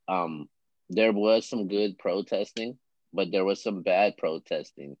 um there was some good protesting, but there was some bad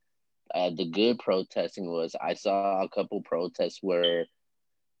protesting. The good protesting was, I saw a couple protests where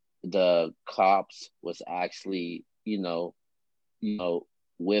the cops was actually,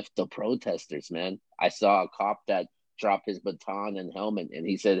 with the protesters, man. I saw a cop that dropped his baton and helmet, and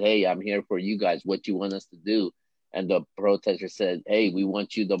he said, "Hey, I'm here for you guys. What you want us to do?" And the protester said, "Hey, we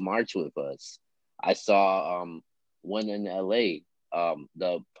want you to march with us." I saw one in LA.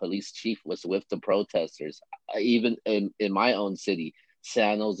 The police chief was with the protesters. Even in my own city,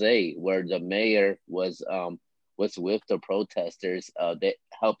 San Jose, where the mayor was with the protesters, they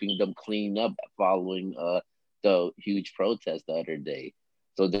helping them clean up following the huge protest the other day.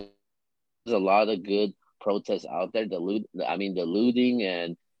 So there's a lot of good protests out there. The looting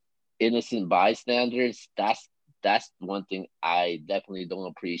and innocent bystanders. That's one thing I definitely don't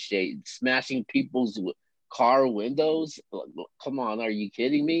appreciate. Smashing people's car windows. Come on, are you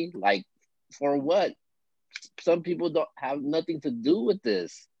kidding me? Like, for what? Some people don't have nothing to do with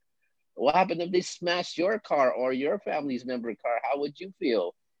this. What happened if they smashed your car or your family's member car? How would you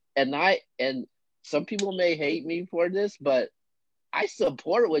feel? And some people may hate me for this, but I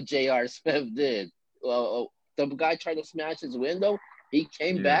support what J.R. Smith did. The guy tried to smash his window. He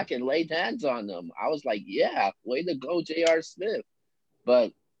came Yeah. back and laid hands on them. I was like, yeah, way to go, J.R. Smith.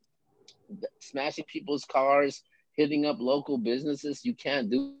 But smashing people's cars, hitting up local businesses, you can't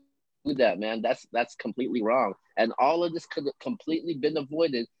do that, man. That's completely wrong. And all of this could have completely been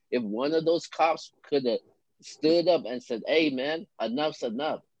avoided if one of those cops could have stood up and said, "Hey, man, enough's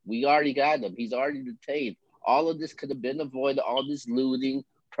enough. We already got him. He's already detained." All of this could have been avoided. All this looting,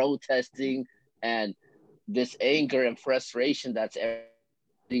 protesting, and this anger and frustration that's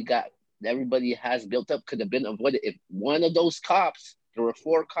got everybody has built up could have been avoided if one of those cops, there were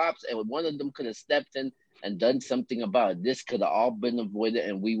four cops, and one of them could have stepped in and done something about it. This could have all been avoided,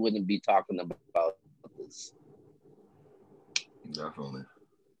 and we wouldn't be talking about this. Definitely.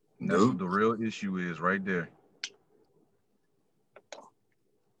 And that's what the real issue is right there.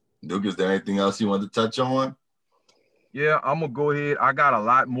 Duke, is there anything else you want to touch on? Yeah, I'm gonna go ahead. I got a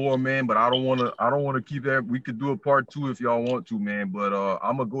lot more, man, but I don't wanna keep that. We could do a part 2 if y'all want to, man. But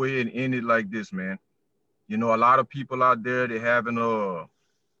I'm gonna go ahead and end it like this, man. A lot of people out there, they having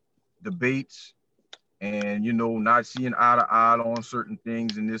debates and not seeing eye to eye on certain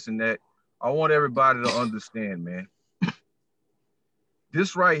things and this and that. I want everybody to understand, man.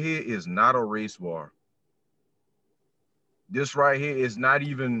 This right here is not a race war. This right here is not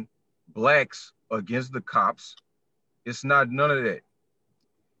even blacks against the cops. It's not none of that.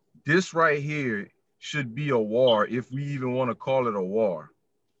 This right here should be a war, if we even want to call it a war.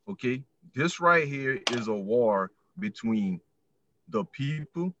 Okay? This right here is a war between the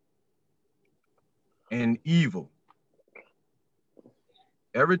people and evil.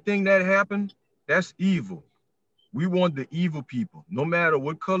 Everything that happened, that's evil. We want the evil people, no matter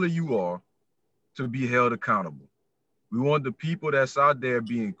what color you are, to be held accountable. We want the people that's out there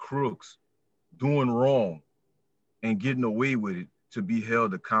being crooks, doing wrong, and getting away with it to be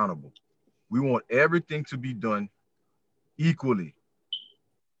held accountable. We want everything to be done equally.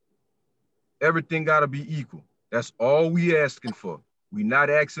 Everything got to be equal. That's all we asking for. We not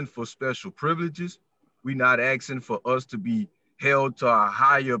asking for special privileges. We not asking for us to be held to a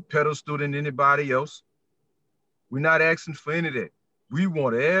higher pedestal than anybody else. We're not asking for any of that. We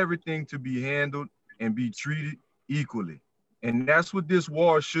want everything to be handled and be treated equally. And that's what this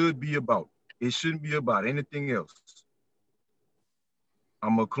war should be about. It shouldn't be about anything else.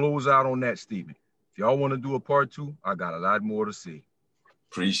 I'm going to close out on that statement. If y'all want to do a part 2, I got a lot more to say.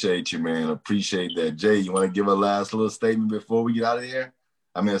 Appreciate you, man. Appreciate that. Jay, you want to give a last little statement before we get out of here?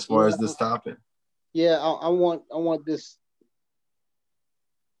 I mean, as far as this topic. Yeah, I want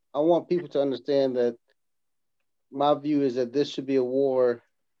people to understand that my view is that this should be a war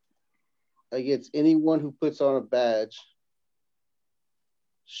against anyone who puts on a badge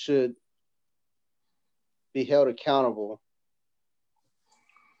should be held accountable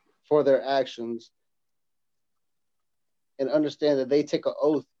for their actions and understand that they take an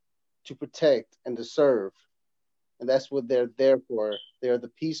oath to protect and to serve. And that's what they're there for. They're the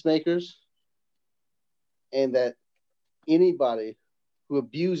peacemakers, and that anybody who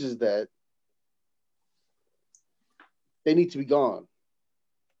abuses that, they need to be gone.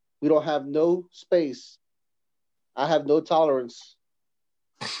 We don't have no space. I have no tolerance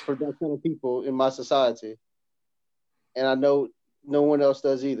for that kind of people in my society. And I know no one else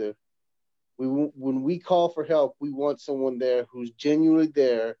does either. When we call for help, we want someone there who's genuinely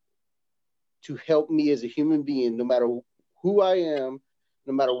there to help me as a human being, no matter who I am,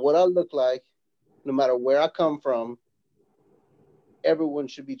 no matter what I look like, no matter where I come from. Everyone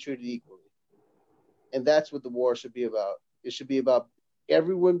should be treated equally. And that's what the war should be about. It should be about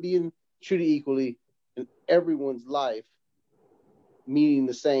everyone being treated equally and everyone's life meaning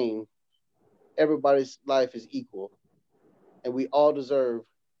the same. Everybody's life is equal. And we all deserve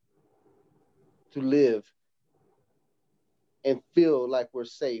to live and feel like we're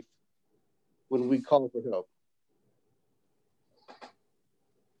safe when we call for help.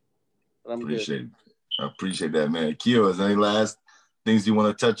 But I'm appreciate good. I appreciate that, man. Keo, is there any last things you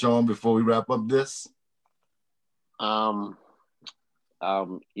want to touch on before we wrap up this?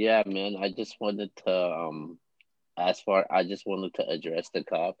 Yeah, man. I just wanted to address the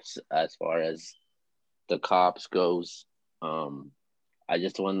cops as far as the cops goes. I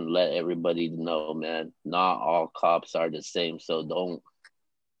just want to let everybody know, man, not all cops are the same. So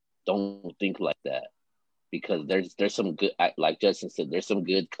don't think like that, because there's some good, like Justin said, there's some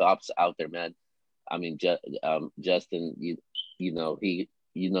good cops out there, man. I mean, Justin, we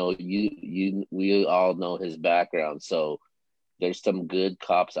all know his background. So there's some good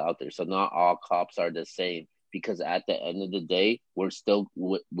cops out there. So not all cops are the same, because at the end of the day, when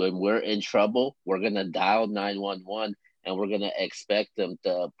we're in trouble, we're going to dial 911 and we're going to expect them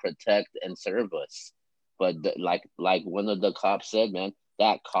to protect and serve us. But like one of the cops said, man,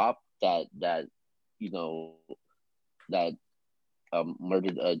 that cop that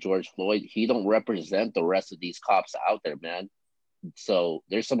murdered George Floyd, he don't represent the rest of these cops out there, man. So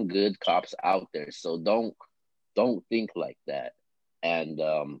there's some good cops out there. So don't think like that. And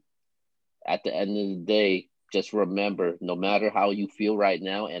at the end of the day, just remember, no matter how you feel right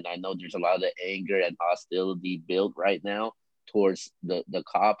now, and I know there's a lot of anger and hostility built right now towards the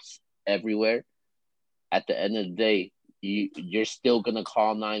cops everywhere, at the end of the day, you're still going to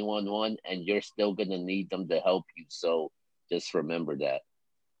call 911 and you're still going to need them to help you. So just remember that.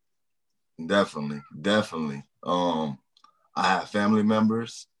 Definitely. I have family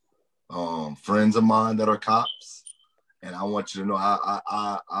members, friends of mine that are cops, and I want you to know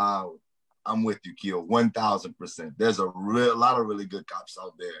I'm with you, Keo, 1,000%. There's a lot of really good cops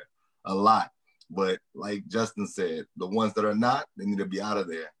out there, a lot. But like Justin said, the ones that are not, they need to be out of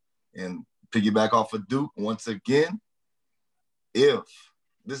there. And piggyback off of Duke once again, if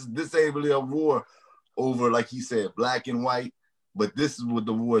this ain't really a war over, like he said, black and white, but this is what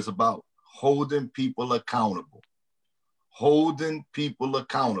the war is about: holding people accountable.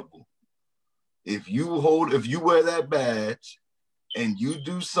 If you wear that badge and you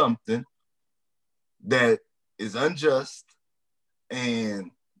do something that is unjust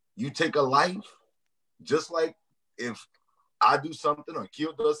and you take a life, just like if I do something or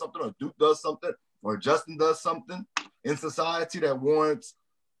Keo does something or Duke does something, or Justin does something in society that warrants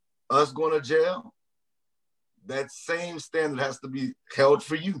us going to jail, that same standard has to be held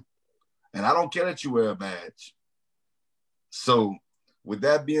for you. And I don't care that you wear a badge. So with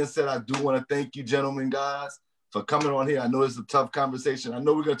that being said, I do want to thank you, gentlemen, guys, for coming on here. I know it's a tough conversation. I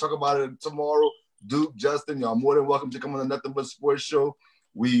know we're going to talk about it tomorrow. Duke, Justin, y'all more than welcome to come on the Nothing But Sports Show.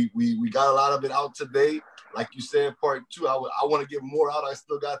 We got a lot of it out today. Like you said, part 2, I want to get more out. I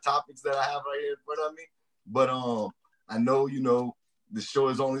still got topics that I have right here in front of me. But I know, the show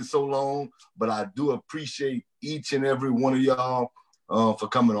is only so long, but I do appreciate each and every one of y'all for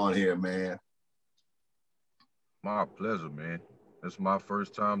coming on here, man. My pleasure, man. It's my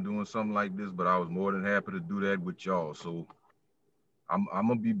first time doing something like this, but I was more than happy to do that with y'all. So I'm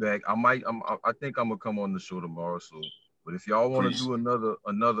gonna be back. I think I'm gonna come on the show tomorrow. So, but if y'all want to do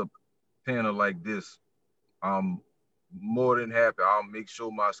another panel like this, I'm more than happy. I'll make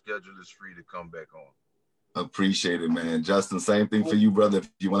sure my schedule is free to come back on. Appreciate it, man. Justin, same thing for you, brother. If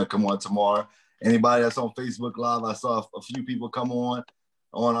you want to come on tomorrow, anybody that's on Facebook Live, I saw a few people come on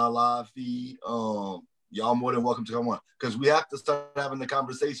our live feed. Y'all more than welcome to come on, because we have to start having the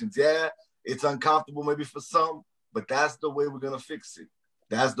conversations. Yeah, it's uncomfortable maybe for some, but that's the way we're going to fix it.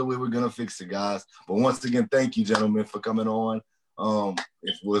 That's the way we're going to fix it, guys. But once again, thank you, gentlemen, for coming on.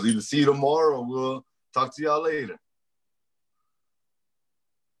 If we'll either see you tomorrow or we'll talk to y'all later.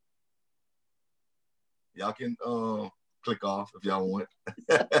 Y'all can click off if y'all want.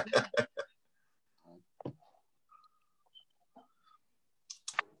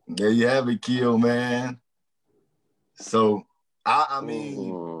 There you have it, Keo, man. So I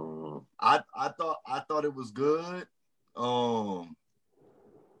mean, I thought it was good. I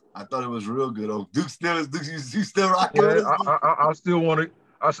thought it was real good. Oh, Duke, you still rocking with us? I still want to.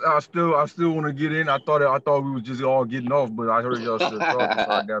 I still want to get in. I thought we was just all getting off, but I heard y'all still talking,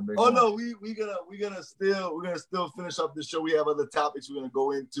 so I got back. No, we're gonna still finish up the show. We have other topics we're gonna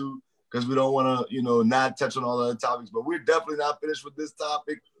go into because we don't want to, not touch on all the other topics. But we're definitely not finished with this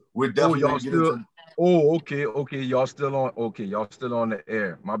topic. We're definitely gonna get into. Okay. Y'all still on. Okay, y'all still on the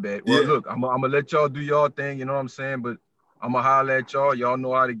air. My bad. Well, look, I'm gonna let y'all do y'all thing. You know what I'm saying? But I'm gonna holler at y'all. Y'all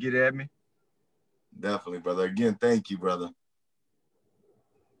know how to get at me. Definitely, brother. Again, thank you, brother.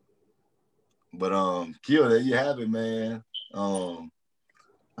 But Keo, there you have it, man. I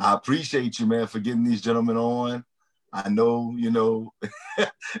appreciate you, man, for getting these gentlemen on. I know,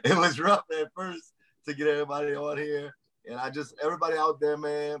 it was rough at first to get everybody on here. And everybody out there,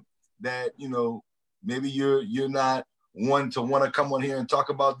 man, that, maybe you're not one to want to come on here and talk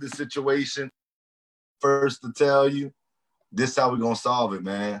about this situation. First to tell you, this is how we're going to solve it,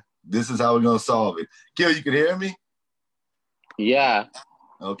 man. This is how we're going to solve it. Keo, you can hear me? Yeah.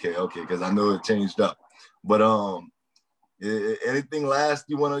 Okay, because I know it changed up. But anything last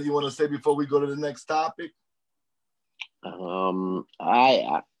you wanna say before we go to the next topic?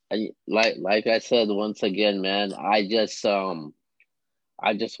 I like I said once again, man. I just want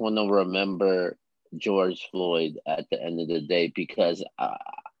to remember George Floyd at the end of the day, because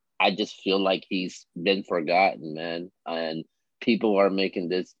I just feel like he's been forgotten, man. And people are making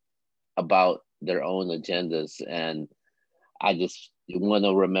this about their own agendas, and I just want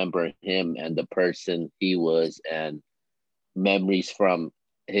to remember him and the person he was, and memories from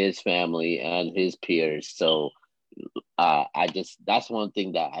his family and his peers. So that's one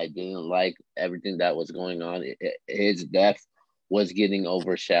thing that I didn't like. Everything that was going on, his death was getting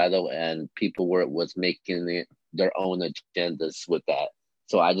overshadowed, and people was making their own agendas with that.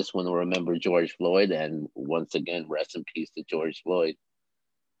 So I just want to remember George Floyd, and once again, rest in peace to George Floyd.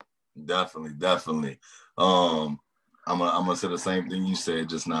 Definitely. I'm gonna say the same thing you said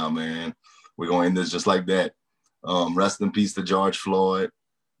just now, man. We're gonna end this just like that. Rest in peace to George Floyd.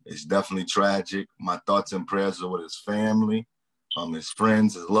 It's definitely tragic. My thoughts and prayers are with his family, his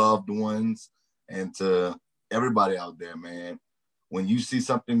friends, his loved ones, and to everybody out there, man. When you see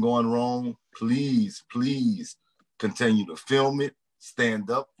something going wrong, please continue to film it, stand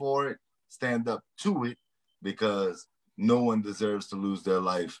up for it, stand up to it, because no one deserves to lose their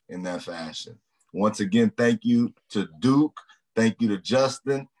life in that fashion. Once again, thank you to Duke. Thank you to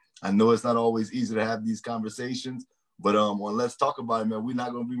Justin. I know it's not always easy to have these conversations, but on Let's Talk About It, man, we're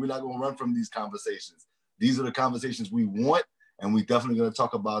not gonna run from these conversations. These are the conversations we want, and we definitely gonna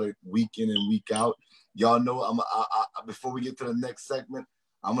talk about it week in and week out. Y'all know before we get to the next segment,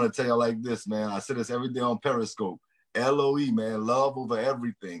 I'm gonna tell y'all like this, man. I say this every day on Periscope. LOE, man, love over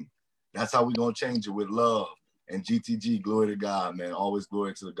everything. That's how we gonna change it, with love. And GTG, glory to God, man. Always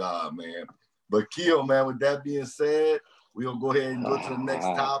glory to God, man. But Keo, man, with that being said, we'll go ahead and go to the next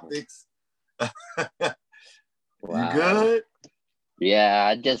topics. Wow. You good?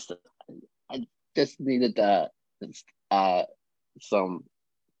 Yeah, Just needed uh some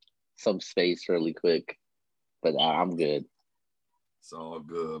space really quick, but I'm good. It's all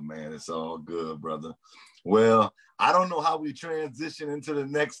good, man. It's all good, brother. Well, I don't know how we transition into the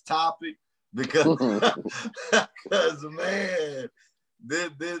next topic because, man,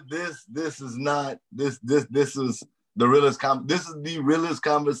 this is not this is the realest this is the realest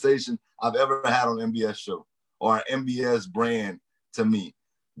conversation I've ever had on NBS show or an NBS brand to me.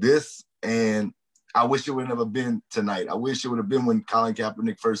 This, and I wish it would have never been tonight. I wish it would have been when Colin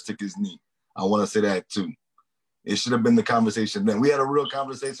Kaepernick first took his knee. I want to say that too. It should have been the conversation then. We had a real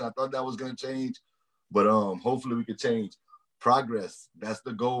conversation. I thought that was going to change, but hopefully we could change. Progress, that's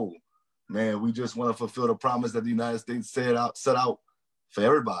the goal. Man, we just want to fulfill the promise that the United States set out for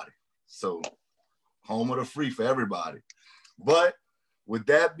everybody. So home of the free for everybody. But with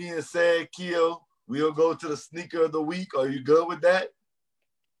that being said, Keo, we'll go to the sneaker of the week. Are you good with that?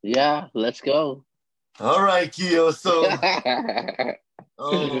 Yeah, let's go. All right, Keo. So on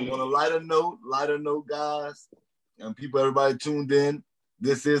a lighter note, guys, and people, everybody tuned in,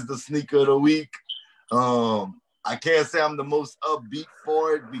 this is the sneaker of the week. I can't say I'm the most upbeat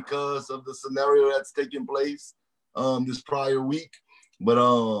for it because of the scenario that's taking place this prior week.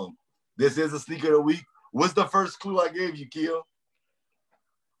 But this is a sneaker of the week. What's the first clue I gave you, Keo?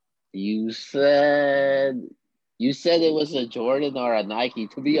 You said it was a Jordan or a Nike.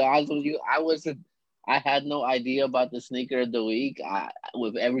 To be honest with you, I had no idea about the sneaker of the week.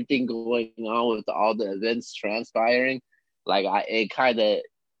 With everything going on, with all the events transpiring, like it kind of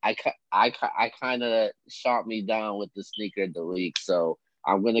shot me down with the sneaker of the week. So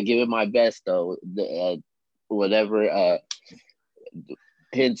I'm gonna give it my best though. Whatever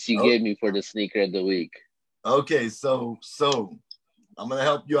hints you gave me for the sneaker of the week. Okay, so I'm gonna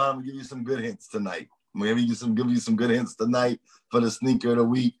help you out. I'm gonna give you some good hints tonight. I'm gonna give you some good hints tonight for the sneaker of the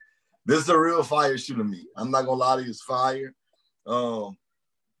week. This is a real fire shoe to me. I'm not gonna lie to you, it's fire.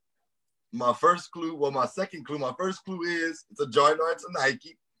 My first clue is it's a Jordan or it's a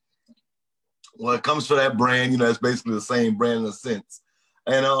Nike. Well, it comes from that brand, it's basically the same brand in a sense.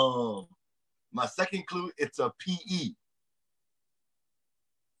 And my second clue, it's a PE.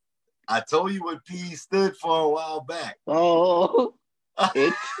 I told you what PE stood for a while back. Oh,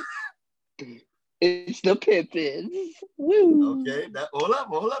 it's the Pippins. Woo. Okay,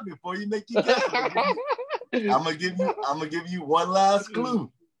 hold up before you make your guess. I'm gonna give you one last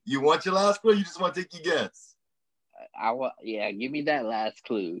clue. You want your last clue? Or you just want to take your guess? Give me that last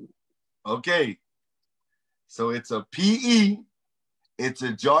clue. Okay, so it's a PE, it's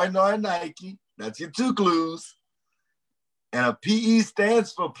a Jordan or a Nike. That's your two clues. And a PE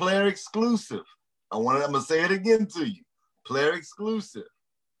stands for player exclusive. I'm gonna say it again to you. Player exclusive.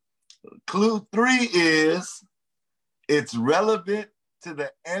 Clue 3 is it's relevant to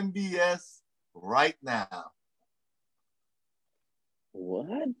the NBS right now.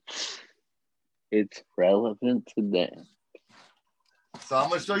 What? It's relevant to them. So I'm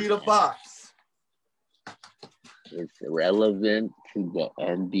gonna show you the box. It's relevant to the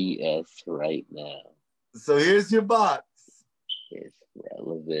NBS right now. So here's your box. It's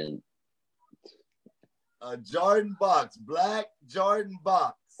relevant. A Jordan box, black Jordan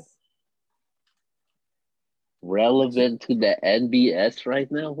box. Relevant to the NBS right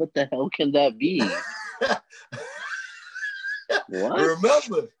now? What the hell can that be? What?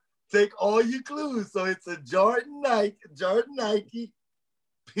 Remember, take all your clues. So it's a Jordan Nike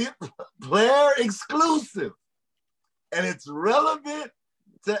player exclusive. And it's relevant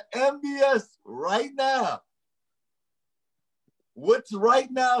to NBS right now. What's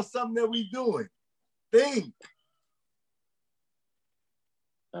right now something that we doing? Think.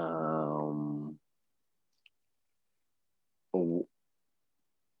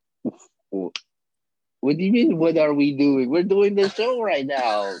 What do you mean, what are we doing? We're doing the show right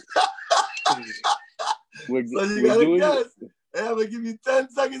now. So you gotta guess. And I'm gonna give you 10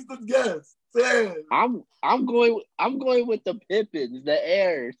 seconds to guess. 10. I'm going with the Pippins, the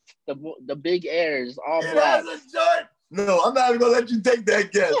Airs, the big Airs, all it black. Has a Jordan. No, I'm not even gonna let you take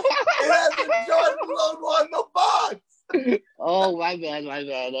that guess. It has a Jordan logo on the box. Oh, my bad.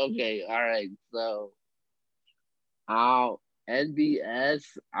 Okay, all right. So, NBS,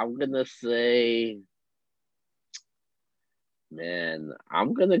 I'm gonna say, man,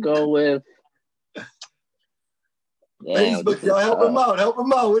 I'm gonna go with. Facebook, y'all help him out. Help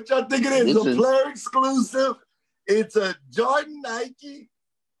him out. What y'all think it is? A player exclusive. It's a Jordan Nike.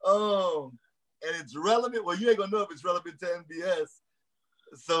 And it's relevant. Well, you ain't gonna know if it's relevant to NBS.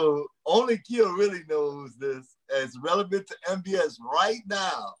 So only Keo really knows this. It's relevant to NBS right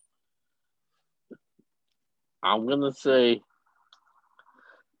now. I'm gonna say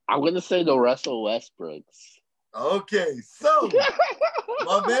I'm gonna say the Russell Westbrooks. Okay, so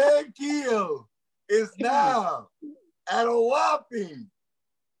my man Keo is now at a whopping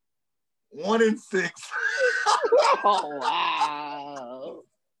 1-6. Oh wow!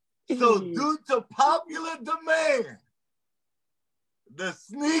 So due to popular demand, the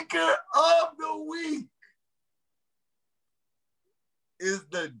sneaker of the week is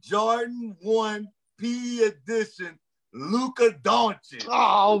the Jordan 1 P edition Luka Doncic.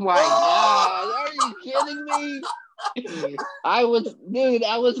 Oh my God! Are you kidding me? I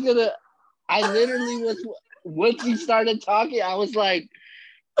literally was, once you started talking, I was like,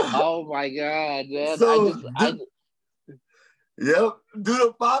 oh my God, man. So, yep, due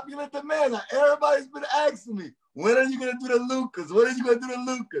to popular demand, now everybody's been asking me, when are you going to do the Lukas? When are you going to do the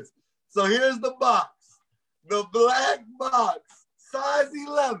Lukas? So here's the box, the black box, size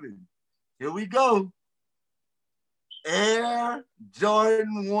 11. Here we go. Air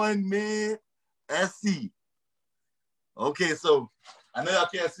Jordan 1 Mid SC. Okay, so I know y'all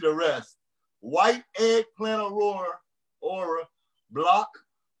can't see the rest. White eggplant aura, block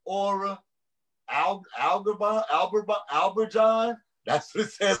aura, Alberjon. That's what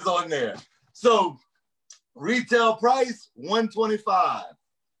it says on there. So retail price $125.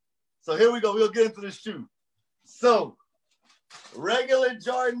 So here we go. We'll get into the shoe. So regular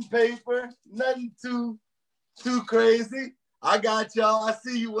Jordan paper, nothing too crazy. I got y'all. I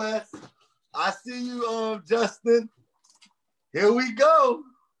see you, Wes. I see you, Justin. Here we go.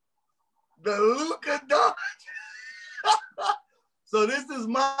 The Luka Doncic. So this is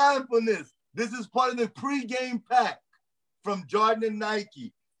mindfulness. This is part of the pregame pack from Jordan and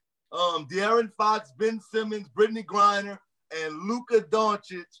Nike. De'Aaron Fox, Ben Simmons, Brittany Griner, and Luka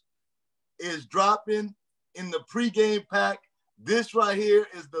Doncic is dropping in the pregame pack. This right here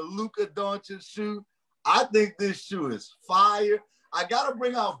is the Luka Doncic shoe. I think this shoe is fire. I gotta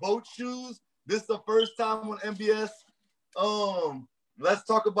bring out boat shoes. This is the first time on MBS. Let's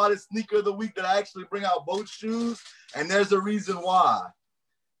talk about it. Sneaker of the week that I actually bring out boat shoes, and there's a reason why.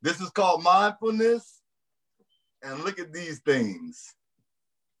 This is called mindfulness, and look at these things.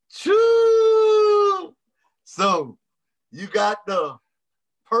 Choo! So you got the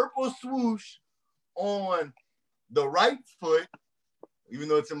purple swoosh on the right foot, even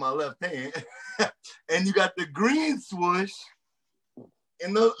though it's in my left hand, and you got the green swoosh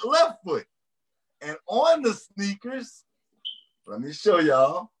in the left foot. And on the sneakers, let me show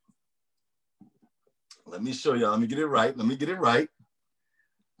y'all. Let me get it right.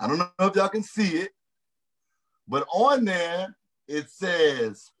 I don't know if y'all can see it, but on there, it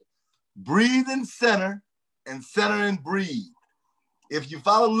says breathe and center and breathe. If you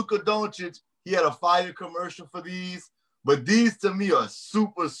follow Luka Doncic, he had a fire commercial for these, but these to me are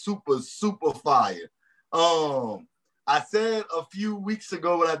super, super, super fire. I said a few weeks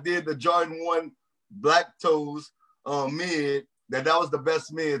ago when I did the Jordan 1 Black Toes mid that was the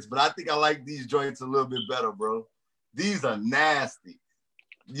best mids, but I think I like these joints a little bit better, bro. These are nasty.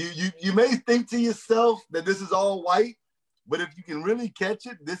 You may think to yourself that this is all white, but if you can really catch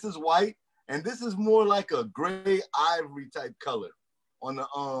it, this is white, and this is more like a gray ivory type color on the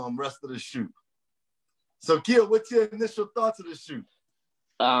rest of the shoe. So, Kia, what's your initial thoughts of the shoe?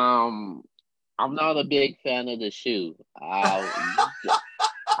 I'm not a big fan of the shoe.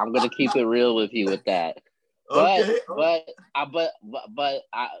 I'm gonna keep it real with you with that. But okay. but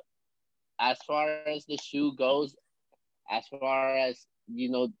as far as the shoe goes, as far as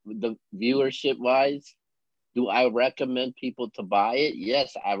the viewership wise, do I recommend people to buy it?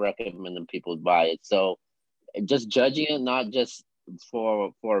 Yes, I recommend people to buy it. So just judging it not just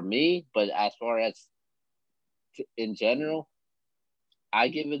for me, but as far as in general, I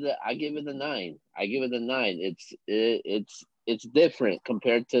give it a 9. I give it a 9. It's different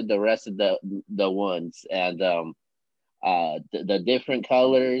compared to the rest of the ones, and the different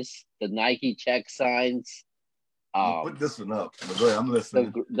colors, the Nike check signs. Put this one up. Go ahead, I'm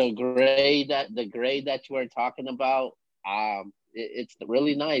listening. The gray that you were talking about, it's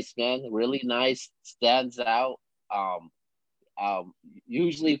really nice, man. Really nice, stands out.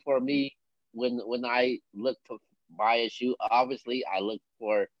 Usually for me, when I look to buy a shoe, obviously I look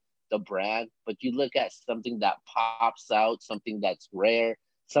for the brand, but you look at something that pops out, something that's rare,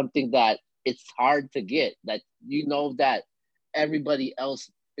 something that it's hard to get, that that everybody else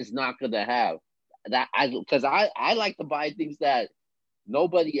is not gonna have. Because I like to buy things that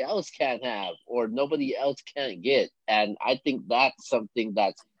nobody else can have or nobody else can't get, and I think that's something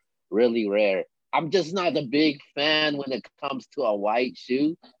that's really rare. I'm just not a big fan when it comes to a white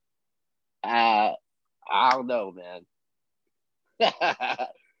shoe. I don't know, man.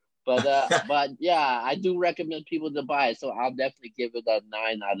 But yeah, I do recommend people to buy it, so I'll definitely give it a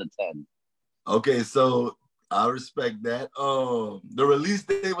 9 out of 10. Okay, so I respect that. The release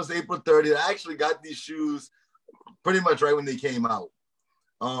date was April 30th. I actually got these shoes pretty much right when they came out.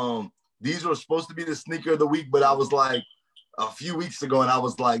 These were supposed to be the sneaker of the week, but I was like a few weeks ago, and I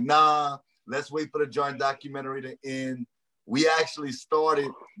was like, nah, let's wait for the Jordan documentary to end. We actually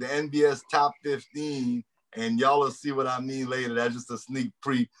started the NBS Top 15, and y'all will see what I mean later. That's just a sneak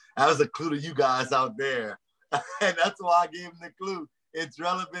preview. That was a clue to you guys out there. And that's why I gave them the clue. It's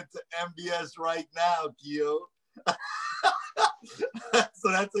relevant to MBS right now, Keo. So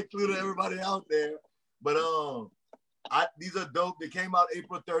that's a clue to everybody out there. But these are dope. They came out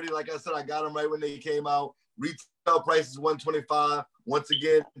April 30. Like I said, I got them right when they came out. Retail price is $125. Once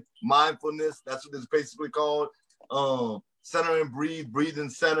again, mindfulness. That's what it's basically called. Center and breathe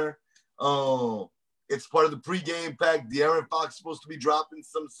and center. It's part of the pregame pack. De'Aaron Fox is supposed to be dropping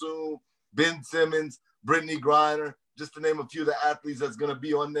some soon. Ben Simmons, Brittany Griner, just to name a few of the athletes that's going to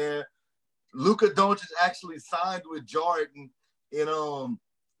be on there. Luka Doncic actually signed with Jordan in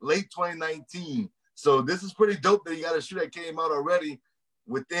late 2019. So this is pretty dope that he got a shoe that came out already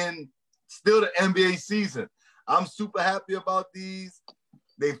within still the NBA season. I'm super happy about these.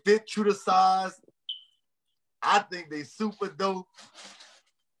 They fit true to size. I think they super dope.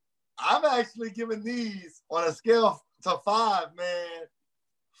 I'm actually giving these on a scale to 5, man,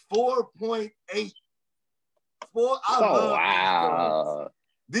 4.8. Wow.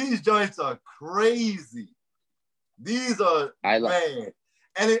 These joints are crazy. These are, man.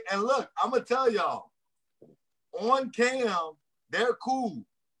 And look, I'm going to tell y'all, on cam, they're cool.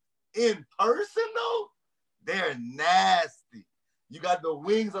 In person, though, they're nasty. You got the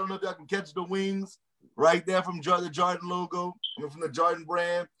wings. I don't know if y'all can catch the wings right there from the Jordan logo, from the Jordan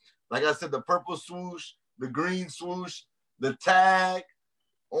brand. Like I said, the purple swoosh, the green swoosh, the tag.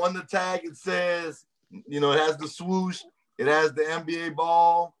 On the tag, it says, it has the swoosh. It has the NBA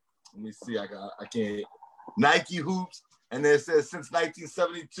ball. Let me see. I can't. Nike hoops. And then it says since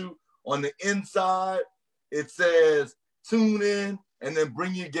 1972. On the inside, it says tune in and then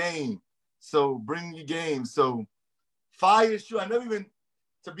bring your game. So bring your game. So fire shoe.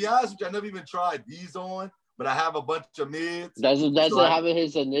 To be honest with you, I never even tried these on, but I have a bunch of mids. Does it have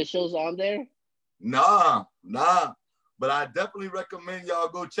his initials on there? Nah. But I definitely recommend y'all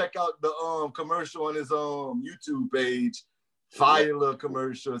go check out the commercial on his YouTube page. Fire little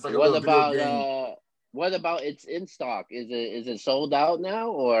commercial. It's like what a little about video game. What about it's in stock? Is it sold out now,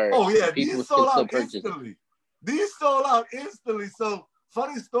 or these sold out instantly. These sold out instantly. So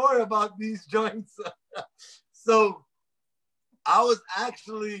funny story about these joints. So I was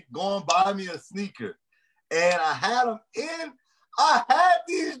actually going to buy me a sneaker, and I had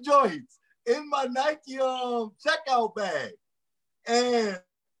these joints in my Nike checkout bag. And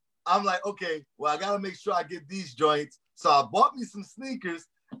I'm like, okay, well, I got to make sure I get these joints. So I bought me some sneakers.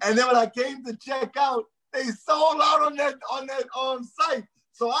 And then when I came to check out, they sold out on that site.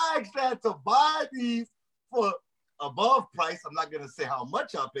 So I actually had to buy these for above price. I'm not going to say how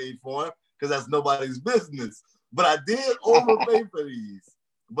much I paid for them because that's nobody's business. But I did overpay for these.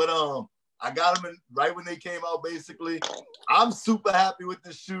 But I got them right when they came out, basically. I'm super happy with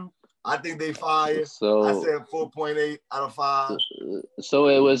this shoe. I think they fire. So I said 4.8 out of 5. So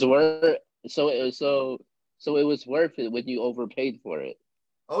it was worth. So it was worth it when you overpaid for it.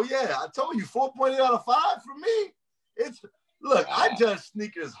 Oh yeah, I told you 4.8 out of 5 for me. I judge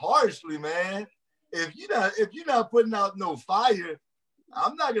sneakers harshly, man. If you're not putting out no fire,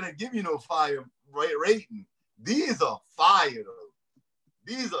 I'm not gonna give you no fire rating. These are fire though.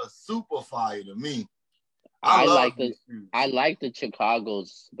 These are super fire to me. I like the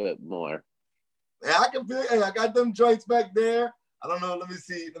Chicago's a bit more. Yeah, I can feel. Hey, I got them joints back there. I don't know. Let me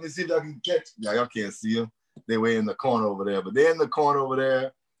see if I can catch. Yeah, y'all can't see them. They were in the corner over there, but they're in the corner over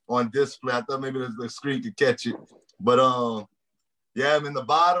there on display. I thought maybe the screen could catch it. But yeah, I'm in the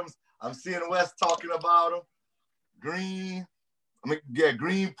bottoms. I'm seeing West talking about them. Green.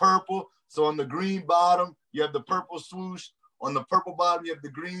 Green, purple. So on the green bottom, you have the purple swoosh. On the purple bottom, you have the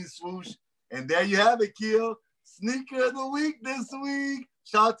green swoosh. And there you have it, Kill. Sneaker of the week this week.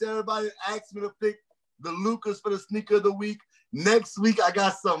 Shout out to everybody that asked me to pick the Lucas for the sneaker of the week. Next week, I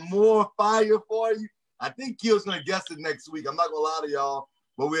got some more fire for you. I think Kill's going to guess it next week. I'm not going to lie to y'all.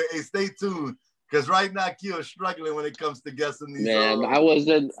 But stay tuned. Because right now, Kill's struggling when it comes to guessing these. Man, I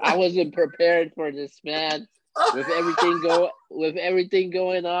wasn't prepared for this, man. With everything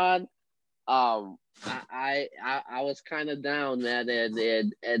going on, I was kind of down, man,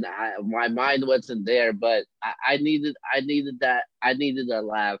 and my mind wasn't there, but I needed a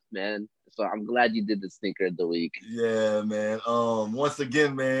laugh, man. So I'm glad you did the sneaker of the week. Yeah, man. Once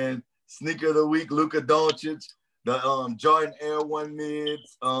again, man, sneaker of the week, Luka Doncic, the Jordan Air 1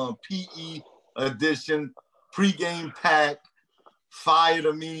 mids, PE edition, pregame pack, fire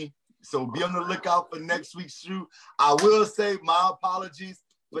to me. So be on the lookout for next week's shoe. I will say my apologies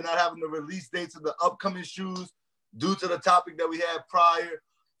for not having the release dates of the upcoming shoes due to the topic that we had prior.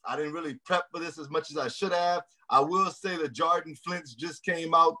 I didn't really prep for this as much as I should have. I will say the Jordan Flints just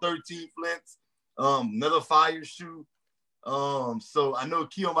came out, 13 Flints, another fire shoe. So I know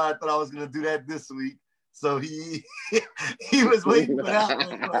Keo might have thought I was gonna do that this week. So he he was waiting for that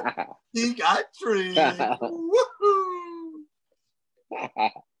one, but he got tricked. Woohoo!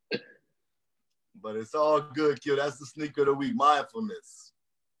 But it's all good, Keo. That's the sneaker of the week. Mindfulness.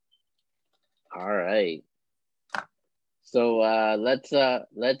 All right. So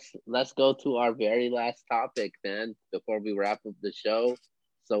let's go to our very last topic, man, before we wrap up the show.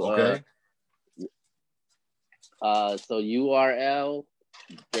 So okay. So URL,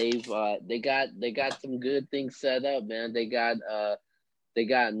 they got some good things set up, man. They got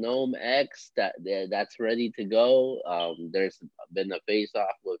Gnome X that's ready to go. There's been a face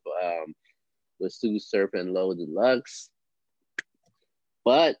off with Sue Surf and Low Deluxe,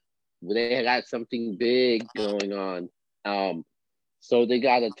 but they got something big going on. So they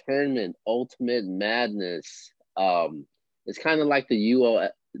got a tournament, Ultimate Madness. It's kind of like the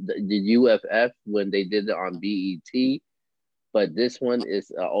UFF when they did it on BET, but this one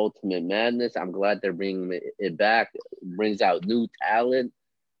is Ultimate Madness. I'm glad they're bringing it back. It brings out new talent.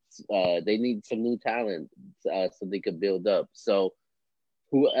 They need some new talent so they could build up. So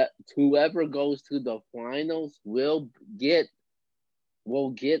whoever goes to the finals will get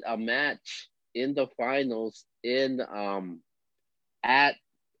a match in the finals at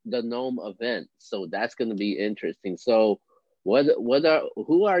the Gnome event. So that's going to be interesting. So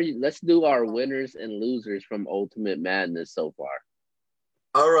who are you? Let's do our winners and losers from Ultimate Madness so far.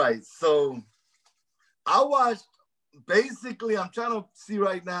 All right. So I watched, basically, I'm trying to see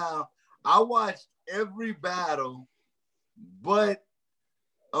right now, I watched every battle but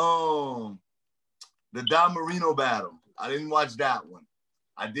the Don Marino battle. I didn't watch that one.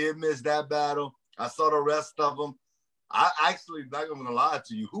 I did miss that battle. I saw the rest of them. I actually, not going to lie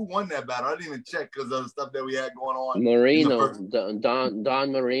to you, who won that battle? I didn't even check because of the stuff that we had going on. Marino,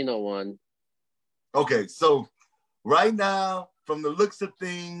 Don Marino won. Okay, so right now, from the looks of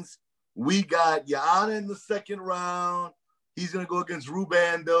things, we got Yana in the second round. He's going to go against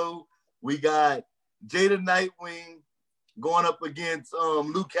Rubando. We got Jada Nightwing going up against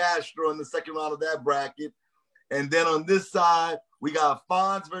Lou Castro in the second round of that bracket. And then on this side, we got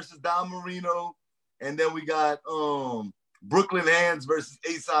Fonz versus Don Marino. And then we got Brooklyn Hands versus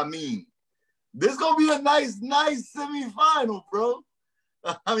Ace Amin. This is going to be a nice semifinal, bro.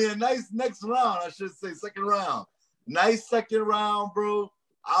 I mean, a nice next round, I should say, second round. Nice second round, bro.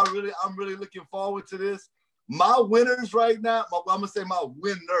 I'm really looking forward to this. My winners right now, I'm going to say my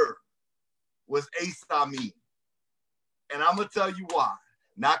winner was Ace Amin. And I'm going to tell you why.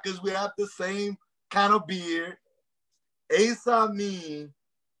 Not because we have the same kind of beard. Ace Amin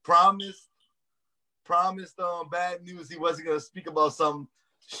promised bad news he wasn't going to speak about something.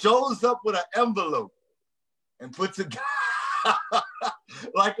 Shows up with an envelope and puts it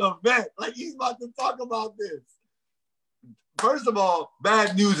like a vet. Like he's about to talk about this. First of all,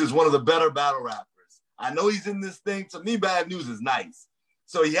 Bad News is one of the better battle rappers. I know he's in this thing. To me, Bad News is nice.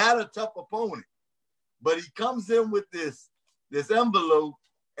 So he had a tough opponent. But he comes in with this envelope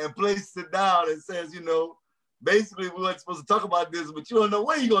and places it down and says, basically we weren't supposed to talk about this, but you don't know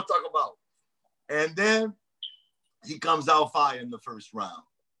what you're going to talk about. And then he comes out fire in the first round.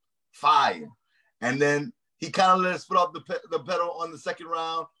 Fire. And then he kind of let us put off the pedal on the second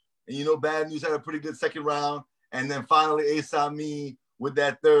round. And Bad News had a pretty good second round. And then finally Ace Amin with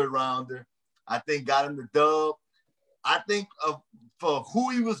that third rounder, I think got him the dub. I think for who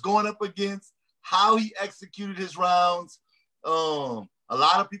he was going up against, how he executed his rounds. A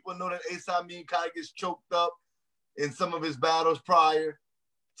lot of people know that Ace Amin kind of gets choked up in some of his battles prior.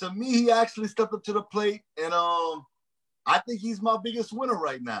 To me, he actually stepped up to the plate, and I think he's my biggest winner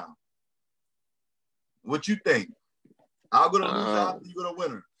right now. What you think? I'll go to loser after you go to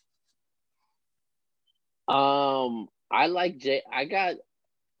winner. I like Jay. I got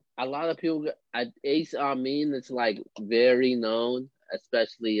a lot of people. Ace Amin is like very known,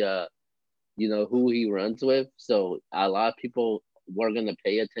 especially who he runs with. So a lot of people were gonna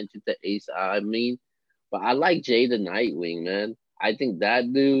pay attention to Ace Amin, but I like Jay the Nightwing, man. I think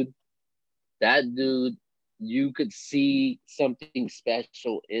that dude, you could see something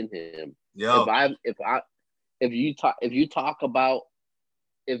special in him. Yeah. If you talk about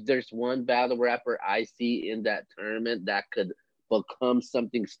if there's one battle rapper I see in that tournament that could become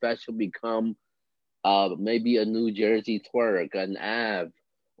something special, become maybe a New Jersey Twerk, an Av,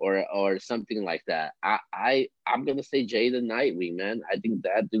 or something like that. I'm gonna say Jaden Nightwing, man. I think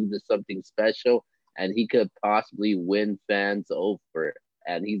that dude is something special, and he could possibly win fans over,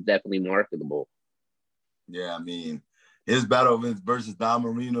 and he's definitely marketable. Yeah, I mean, his battle versus Don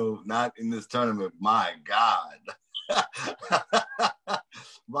Marino, not in this tournament. My God.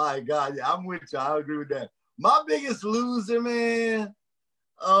 My God. Yeah, I'm with you. I agree with that. My biggest loser, man.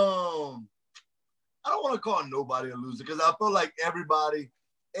 I don't want to call nobody a loser because I feel like everybody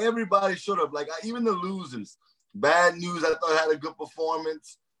showed up. Like even the losers. Bad News, I thought had a good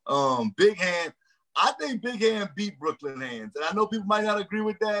performance. Big Hand. I think Big Hand beat Brooklyn Hands. And I know people might not agree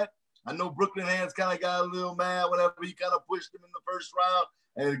with that. I know Brooklyn Hands kind of got a little mad whenever he kind of pushed him in the first round,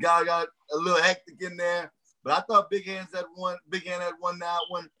 and the guy got a little hectic in there. But I thought Big Hand had won that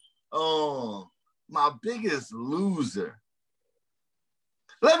one. My biggest loser.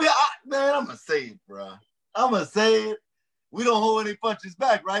 Man, I'm gonna say it, bro. I'm gonna say it. We don't hold any punches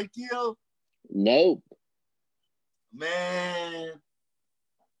back, right, Keo? Nope. Man,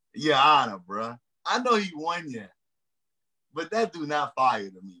 Your Honor, bro. I know he won you, but that dude not fire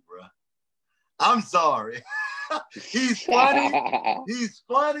to me, bro. I'm sorry. He's funny. He's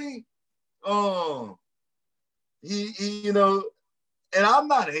funny. He and I'm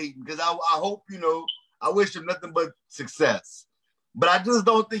not hating because I hope, I wish him nothing but success. But I just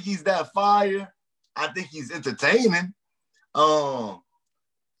don't think he's that fire. I think he's entertaining. I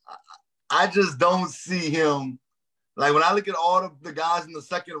just don't see him. Like when I look at all of the guys in the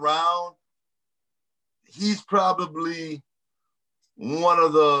second round, he's probably one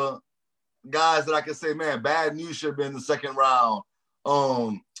of the guys that I can say, man, Bad News should have been in the second round.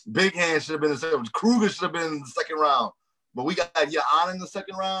 Big Hand should have been in the second round. Kruger should have been in the second round. But we got Your Honor in the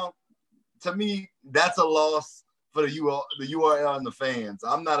second round. To me, that's a loss for the URL and the fans.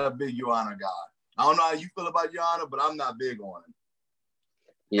 I'm not a big Your Honor guy. I don't know how you feel about Your Honor, but I'm not big on him.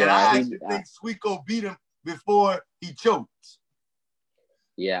 Yeah, and I actually think Sweeko beat him before he choked.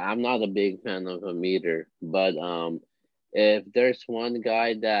 Yeah, I'm not a big fan of him either. But if there's one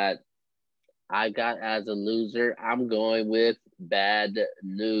guy that I got as a loser, I'm going with Bad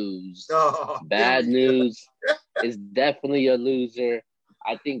News. Bad News is definitely a loser.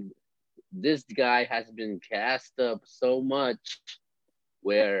 I think this guy has been cast up so much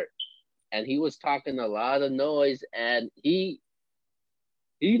and he was talking a lot of noise, and he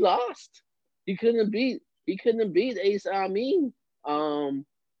lost. He couldn't beat Ace Amin. And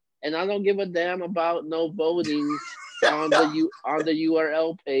I don't give a damn about no voting on the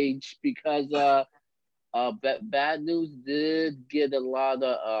URL page because Bad News did get a lot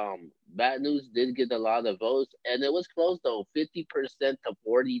of votes, and it was close though, 50% to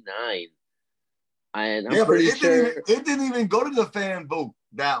 49. And I'm pretty sure it didn't even go to the fan vote,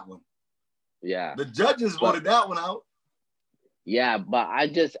 that one. Yeah, the judges voted that one out. Yeah, but I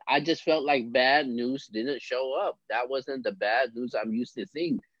just felt like Bad News didn't show up. That wasn't the Bad News I'm used to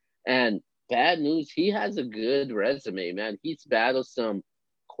seeing. And Bad News, he has a good resume, man. He's battled some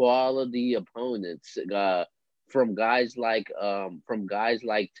quality opponents from guys like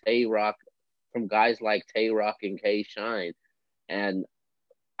Tay Rock and K Shine. And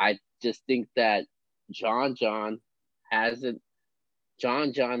I just think that John has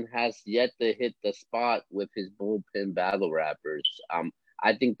yet to hit the spot with his bullpen battle rappers.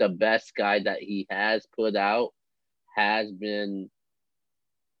 I think the best guy that he has put out has been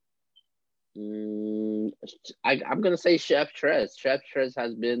I'm gonna say Chef Trez. Chef Trez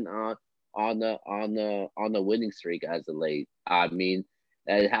has been on the winning streak as of late. I mean,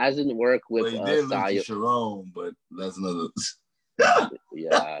 it hasn't worked with he did lose to Sharon, but that's another.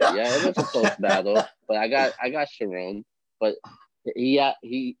 yeah, it was a close battle, but I got Sharon, but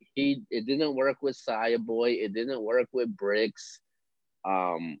it didn't work with Saya Boy. It didn't work with Bricks.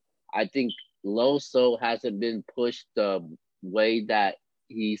 I think Loso hasn't been pushed the way that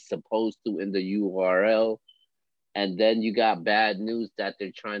he's supposed to in the URL. And then you got Bad News that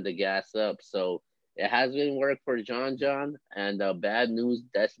they're trying to gas up. So it hasn't worked for John, and Bad News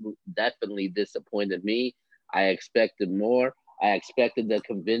definitely disappointed me. I expected more. I expected the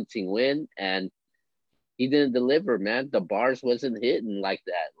convincing win, and he didn't deliver, man. The bars wasn't hitting like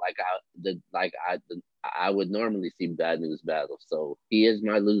that, I would normally see Bad News battle. So he is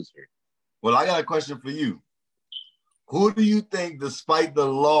my loser. Well, I got a question for you. Who do you think, despite the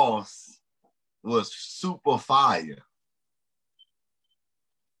loss, was super fire?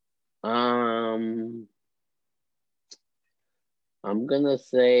 I'm gonna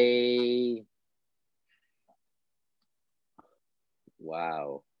say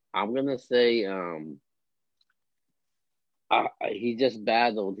Wow. I'm gonna say he just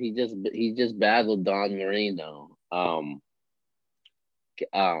battled. He just battled Don Marino. Um, he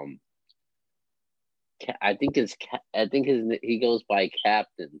goes by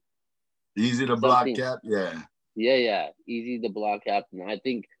Captain. Easy to block, Something. Cap. Yeah. Yeah. Easy to block Captain. I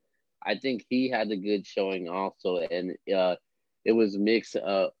think he had a good showing also, and it was mixed.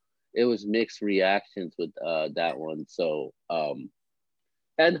 It was mixed reactions with that one. So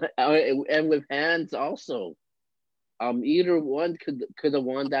and with hands also. Either one could have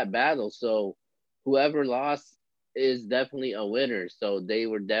won that battle. So whoever lost is definitely a winner. So they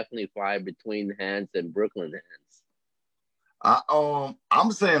were definitely fired between Hands and Brooklyn Hands.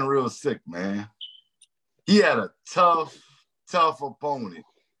 I'm saying Real Sick, man. He had a tough opponent.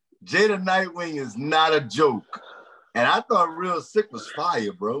 Jada Nightwing is not a joke. And I thought Real Sick was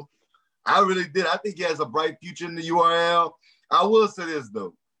fire, bro. I really did. I think he has a bright future in the URL. I will say this,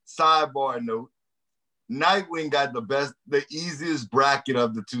 though. Sidebar note. Nightwing got the easiest bracket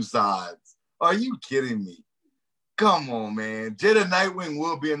of the two sides. Are you kidding me? Come on, man. Jada Nightwing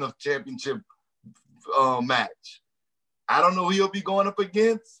will be in the championship match. I don't know who he'll be going up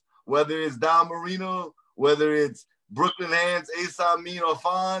against, whether it's Don Marino, whether it's Brooklyn Hands, Ace Amin, or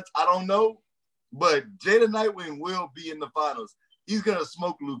Fonz. I don't know. But Jada Nightwing will be in the finals. He's going to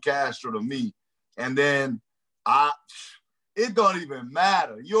smoke Luke Castro to me. And then it don't even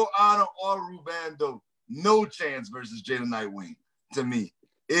matter. Your Honor or Rubando, no chance versus Jada Nightwing to me.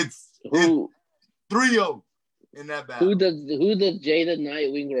 It's 3-0 in that battle. Who does Jada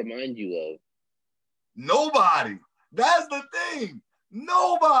Nightwing remind you of? Nobody. That's the thing.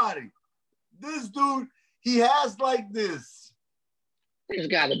 Nobody. This dude, he has like this. There's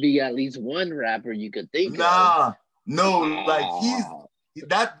got to be at least one rapper you could think of. No, but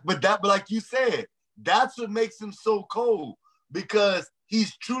like you said, that's what makes him so cold, because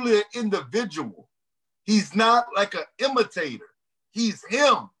he's truly an individual. He's not like an imitator. He's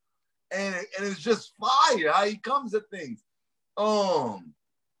him. And it's just fire how he comes at things.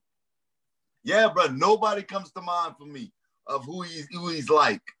 Yeah, bro, nobody comes to mind for me of who he's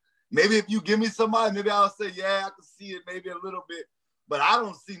like. Maybe if you give me somebody, maybe I'll say, yeah, I can see it maybe a little bit. But I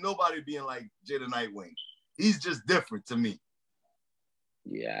don't see nobody being like Jada Nightwing. He's just different to me.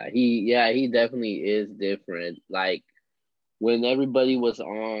 Yeah, he definitely is different. Like, when everybody was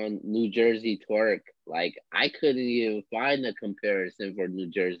on New Jersey Twerk, like, I couldn't even find a comparison for New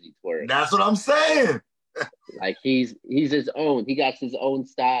Jersey Twerk. That's what I'm saying. Like, he's his own. He got his own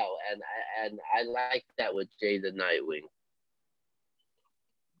style, and I like that with Jada Nightwing.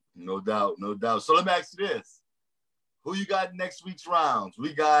 No doubt. So let me ask you this: who you got next week's rounds?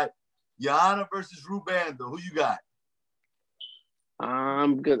 We got Yana versus Rubando. Who you got?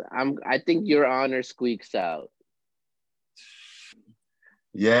 I'm good. I think Your Honor squeaks out.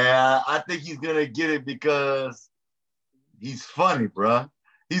 Yeah, I think he's gonna get it because he's funny, bro.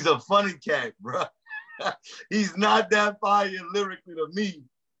 He's a funny cat, bro. He's not that fire lyrically to me,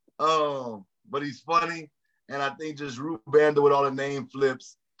 but he's funny, and I think just Rubando with all the name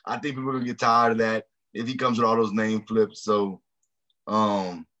flips. I think people are gonna get tired of that if he comes with all those name flips. So,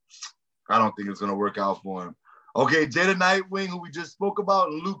 I don't think it's gonna work out for him. Okay, Jada Nightwing, who we just spoke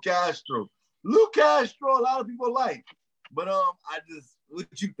about, and Luke Castro. Luke Castro, a lot of people like, but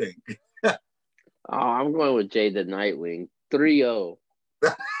what you think? I'm going with Jada Nightwing, 3-0.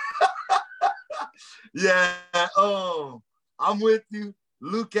 Yeah, I'm with you.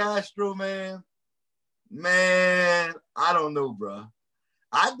 Luke Castro, man, I don't know, bro.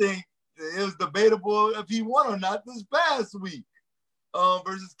 I think it was debatable if he won or not this past week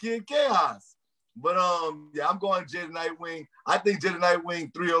versus Kid Chaos. But yeah, I'm going Jada Nightwing. I think Jada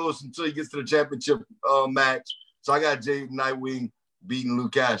Nightwing 3-0 until he gets to the championship match. So I got Jada Nightwing beating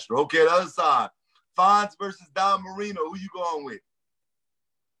Luke Castro. Okay, the other side. Fonz versus Don Marino. Who you going with?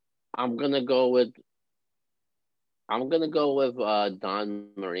 I'm gonna go with Don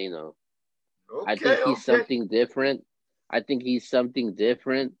Marino. Okay, I think he's something different.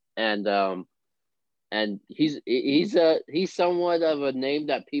 And he's somewhat of a name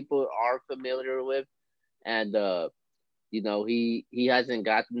that people are familiar with, and he hasn't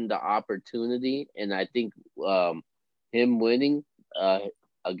gotten the opportunity, and I think him winning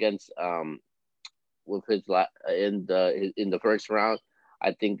against with his in the first round,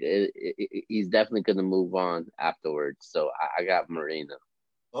 I think he's definitely going to move on afterwards. So I got Marino.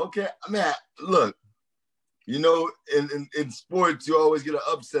 Okay, man, look, in sports, you always get an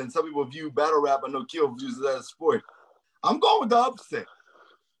upset. And some people view battle rap, I know Kill views it as a sport. I'm going with the upset.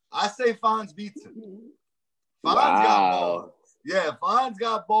 I say Fonz beats him. Fonz got bars. Yeah, Fonz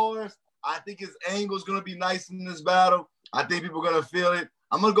got bars. I think his angle is going to be nice in this battle. I think people are gonna feel it.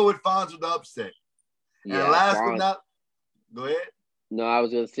 I'm gonna go with Fonz with the upset. Yeah, and last Fonz. but not, go ahead. No, I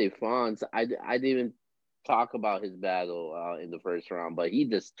was gonna say Fonz. I didn't even talk about his battle in the first round, but he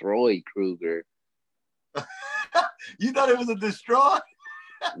destroyed Kruger. You thought it was a destroy?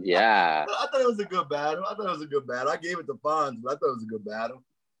 Yeah. I thought it was a good battle. I gave it to Fonz, but I thought it was a good battle.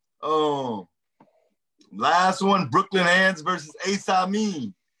 Last one, Brooklyn Hands versus Ace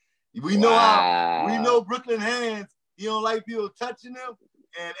Amin. We know Brooklyn Hands. He don't like people touching him,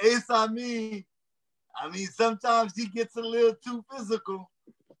 and Ace Amin. I mean, sometimes he gets a little too physical.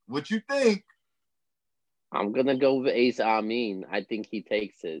 What you think? I'm gonna go with Ace Amin. I think he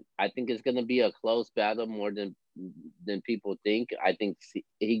takes it. I think it's gonna be a close battle more than people think. I think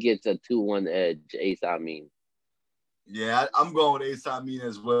he gets a 2-1 edge. Ace Amin. Yeah, I'm going with Ace Amin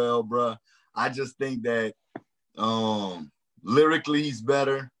as well, bro. I just think that lyrically he's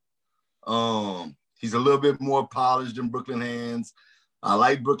better. He's a little bit more polished than Brooklyn Hands. I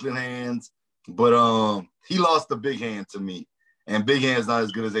like Brooklyn Hands, but he lost the big hand to me. And big hand's not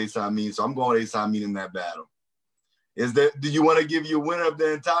as good as Ace Amin, so I'm going with Ace Amin in that battle. Do you want to give you a winner of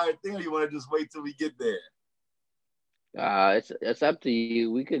the entire thing, or you want to just wait till we get there? It's up to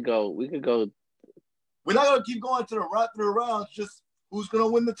you. We could go. We're not gonna keep going to through the rounds. Just who's gonna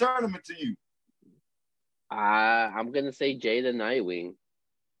win the tournament to you? I'm gonna say Jay the Nightwing.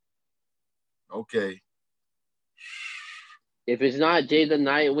 Okay. If it's not Jay the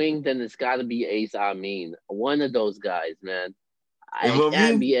Nightwing, then it's got to be Ace Amin. One of those guys, man. It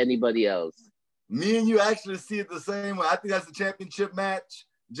can't be anybody else. Me and you actually see it the same way. I think that's the championship match.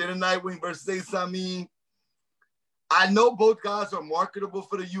 Jay the Nightwing versus Ace Amin. I know both guys are marketable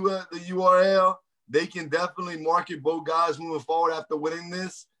for the URL. They can definitely market both guys moving forward after winning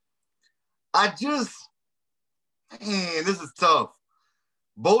this. This is tough.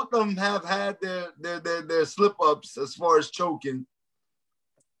 Both of them have had their slip-ups as far as choking.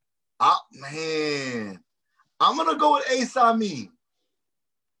 I'm going to go with Ace Amin.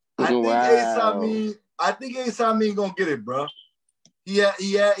 I think Ace Amin going to get it, bro. He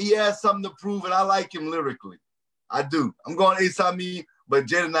has something to prove, and I like him lyrically. I do. I'm going Ace Amin, but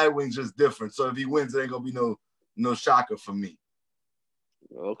Jay the Nightwing's just different. So if he wins, it ain't going to be no shocker for me.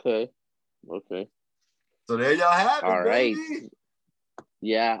 Okay. So there y'all have it, all right, baby.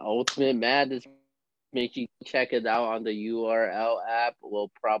 Yeah, Ultimate Madness. Make sure you check it out on the URL app.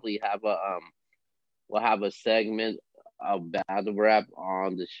 We'll probably have a segment of battle rap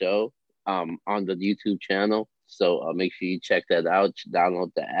on the show, on the YouTube channel. So make sure you check that out.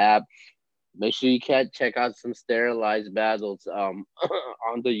 Download the app. Make sure you can check out some sterilized battles on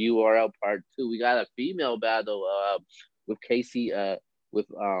the URL part 2. We got a female battle with Casey with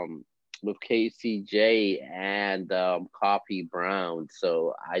KCJ and Coffee Brown.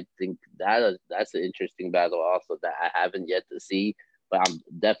 So I think that's an interesting battle also that I haven't yet to see, but I'm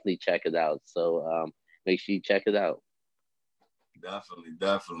definitely check it out. So make sure you check it out.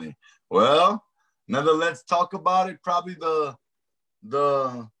 Definitely. Well, another let's talk about it. Probably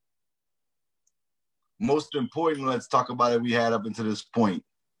the most important let's talk about it we had up until this point.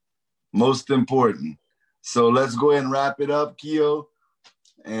 Most important. So let's go ahead and wrap it up, Keo.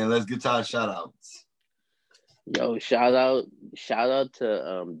 And let's get to our shout outs. Yo, shout out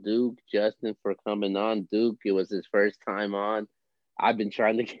to Duke Justin for coming on. Duke, it was his first time on. I've been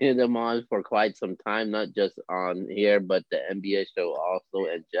trying to get him on for quite some time, not just on here, but the Nbs show also.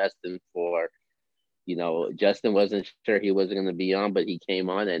 And Justin Justin wasn't sure he wasn't going to be on, but he came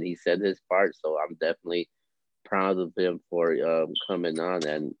on and he said his part. So I'm definitely proud of him for coming on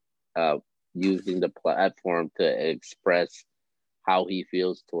and using the platform to express how he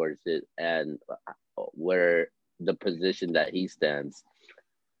feels towards it and where the position that he stands.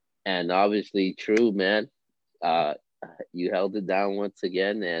 And obviously, true, man. You held it down once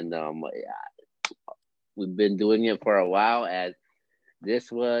again, and we've been doing it for a while, and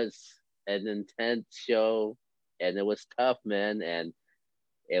this was an intense show, and it was tough, man, and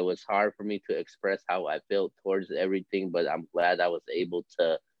it was hard for me to express how I felt towards everything, but I'm glad I was able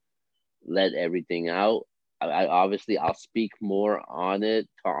to let everything out. I'll speak more on it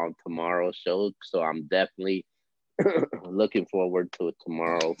on tomorrow's show, so I'm definitely looking forward to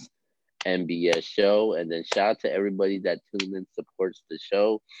tomorrow's Nbs show. And then shout out to everybody that tuned in, supports the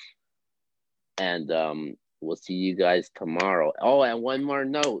show, and we'll see you guys tomorrow. Oh, and one more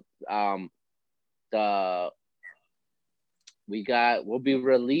note, we'll be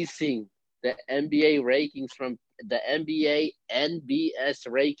releasing the NBA rankings from the NBA NBS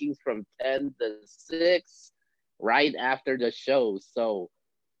rankings from 10 to 6 right after the show. So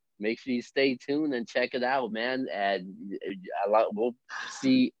make sure you stay tuned and check it out, man. And we'll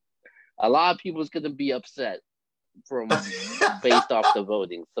see. A lot of people's going to be upset from based off the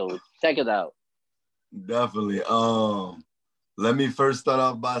voting. So check it out. Definitely. Let me first start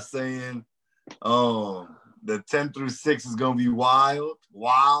off by saying the 10 through 6 is gonna be wild.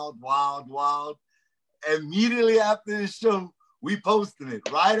 Immediately after the show, we posting it.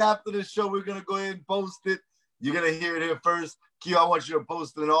 Right after the show, we're gonna go ahead and post it. You're gonna hear it here first. Q, I want you to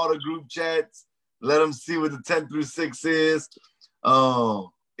post it in all the group chats. Let them see what the 10 through 6 is.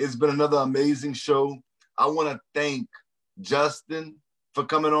 It's been another amazing show. I want to thank Justin for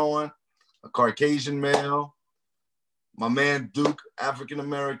coming on, a Caucasian male, my man Duke, African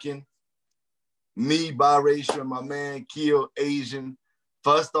American, me, biracial, and my man Keo, Asian.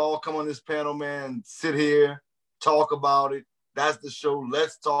 For us to all come on this panel, man, sit here, talk about it. That's the show.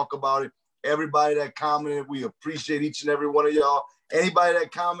 Let's talk about it. Everybody that commented, we appreciate each and every one of y'all. Anybody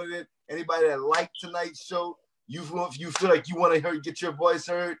that commented, anybody that liked tonight's show, you feel like you want to get your voice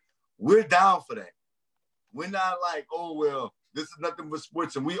heard, we're down for that. We're not like, oh, well, this is nothing but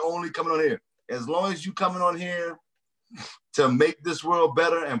sports and we only coming on here. As long as you coming on here to make this world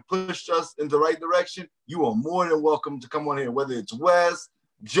better and push us in the right direction, you are more than welcome to come on here, whether it's Wes,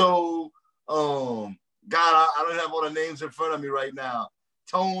 Joe, God, I don't have all the names in front of me right now,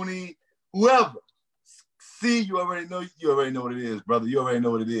 Tony, whoever. See, you already know what it is, brother. You already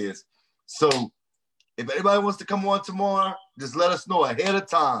know what it is. So if anybody wants to come on tomorrow, just let us know ahead of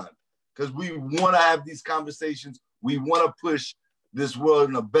time because we want to have these conversations. We want to push this world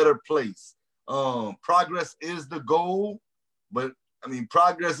in a better place. Progress is the goal, but I mean,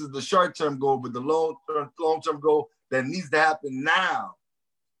 progress is the short-term goal, but the long-term goal that needs to happen now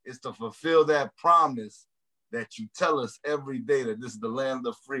is to fulfill that promise that you tell us every day that this is the land of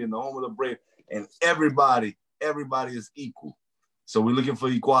the free and the home of the brave, and everybody is equal. So we're looking for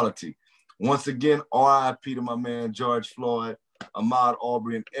equality. Once again, RIP to my man, George Floyd, Ahmaud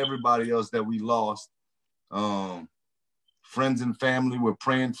Arbery, and everybody else that we lost. Friends and family, we're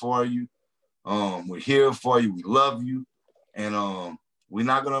praying for you. We're here for you. We love you. And we're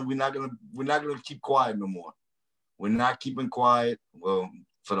not gonna keep quiet no more. We're not keeping quiet. Well,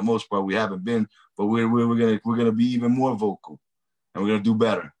 for the most part, we haven't been, but we're gonna be even more vocal, and we're gonna do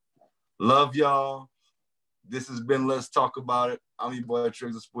better. Love y'all. This has been Let's Talk About It. I'm your boy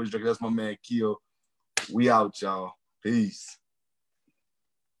Triggs, the Sports Director. That's my man Keo. We out, y'all. Peace.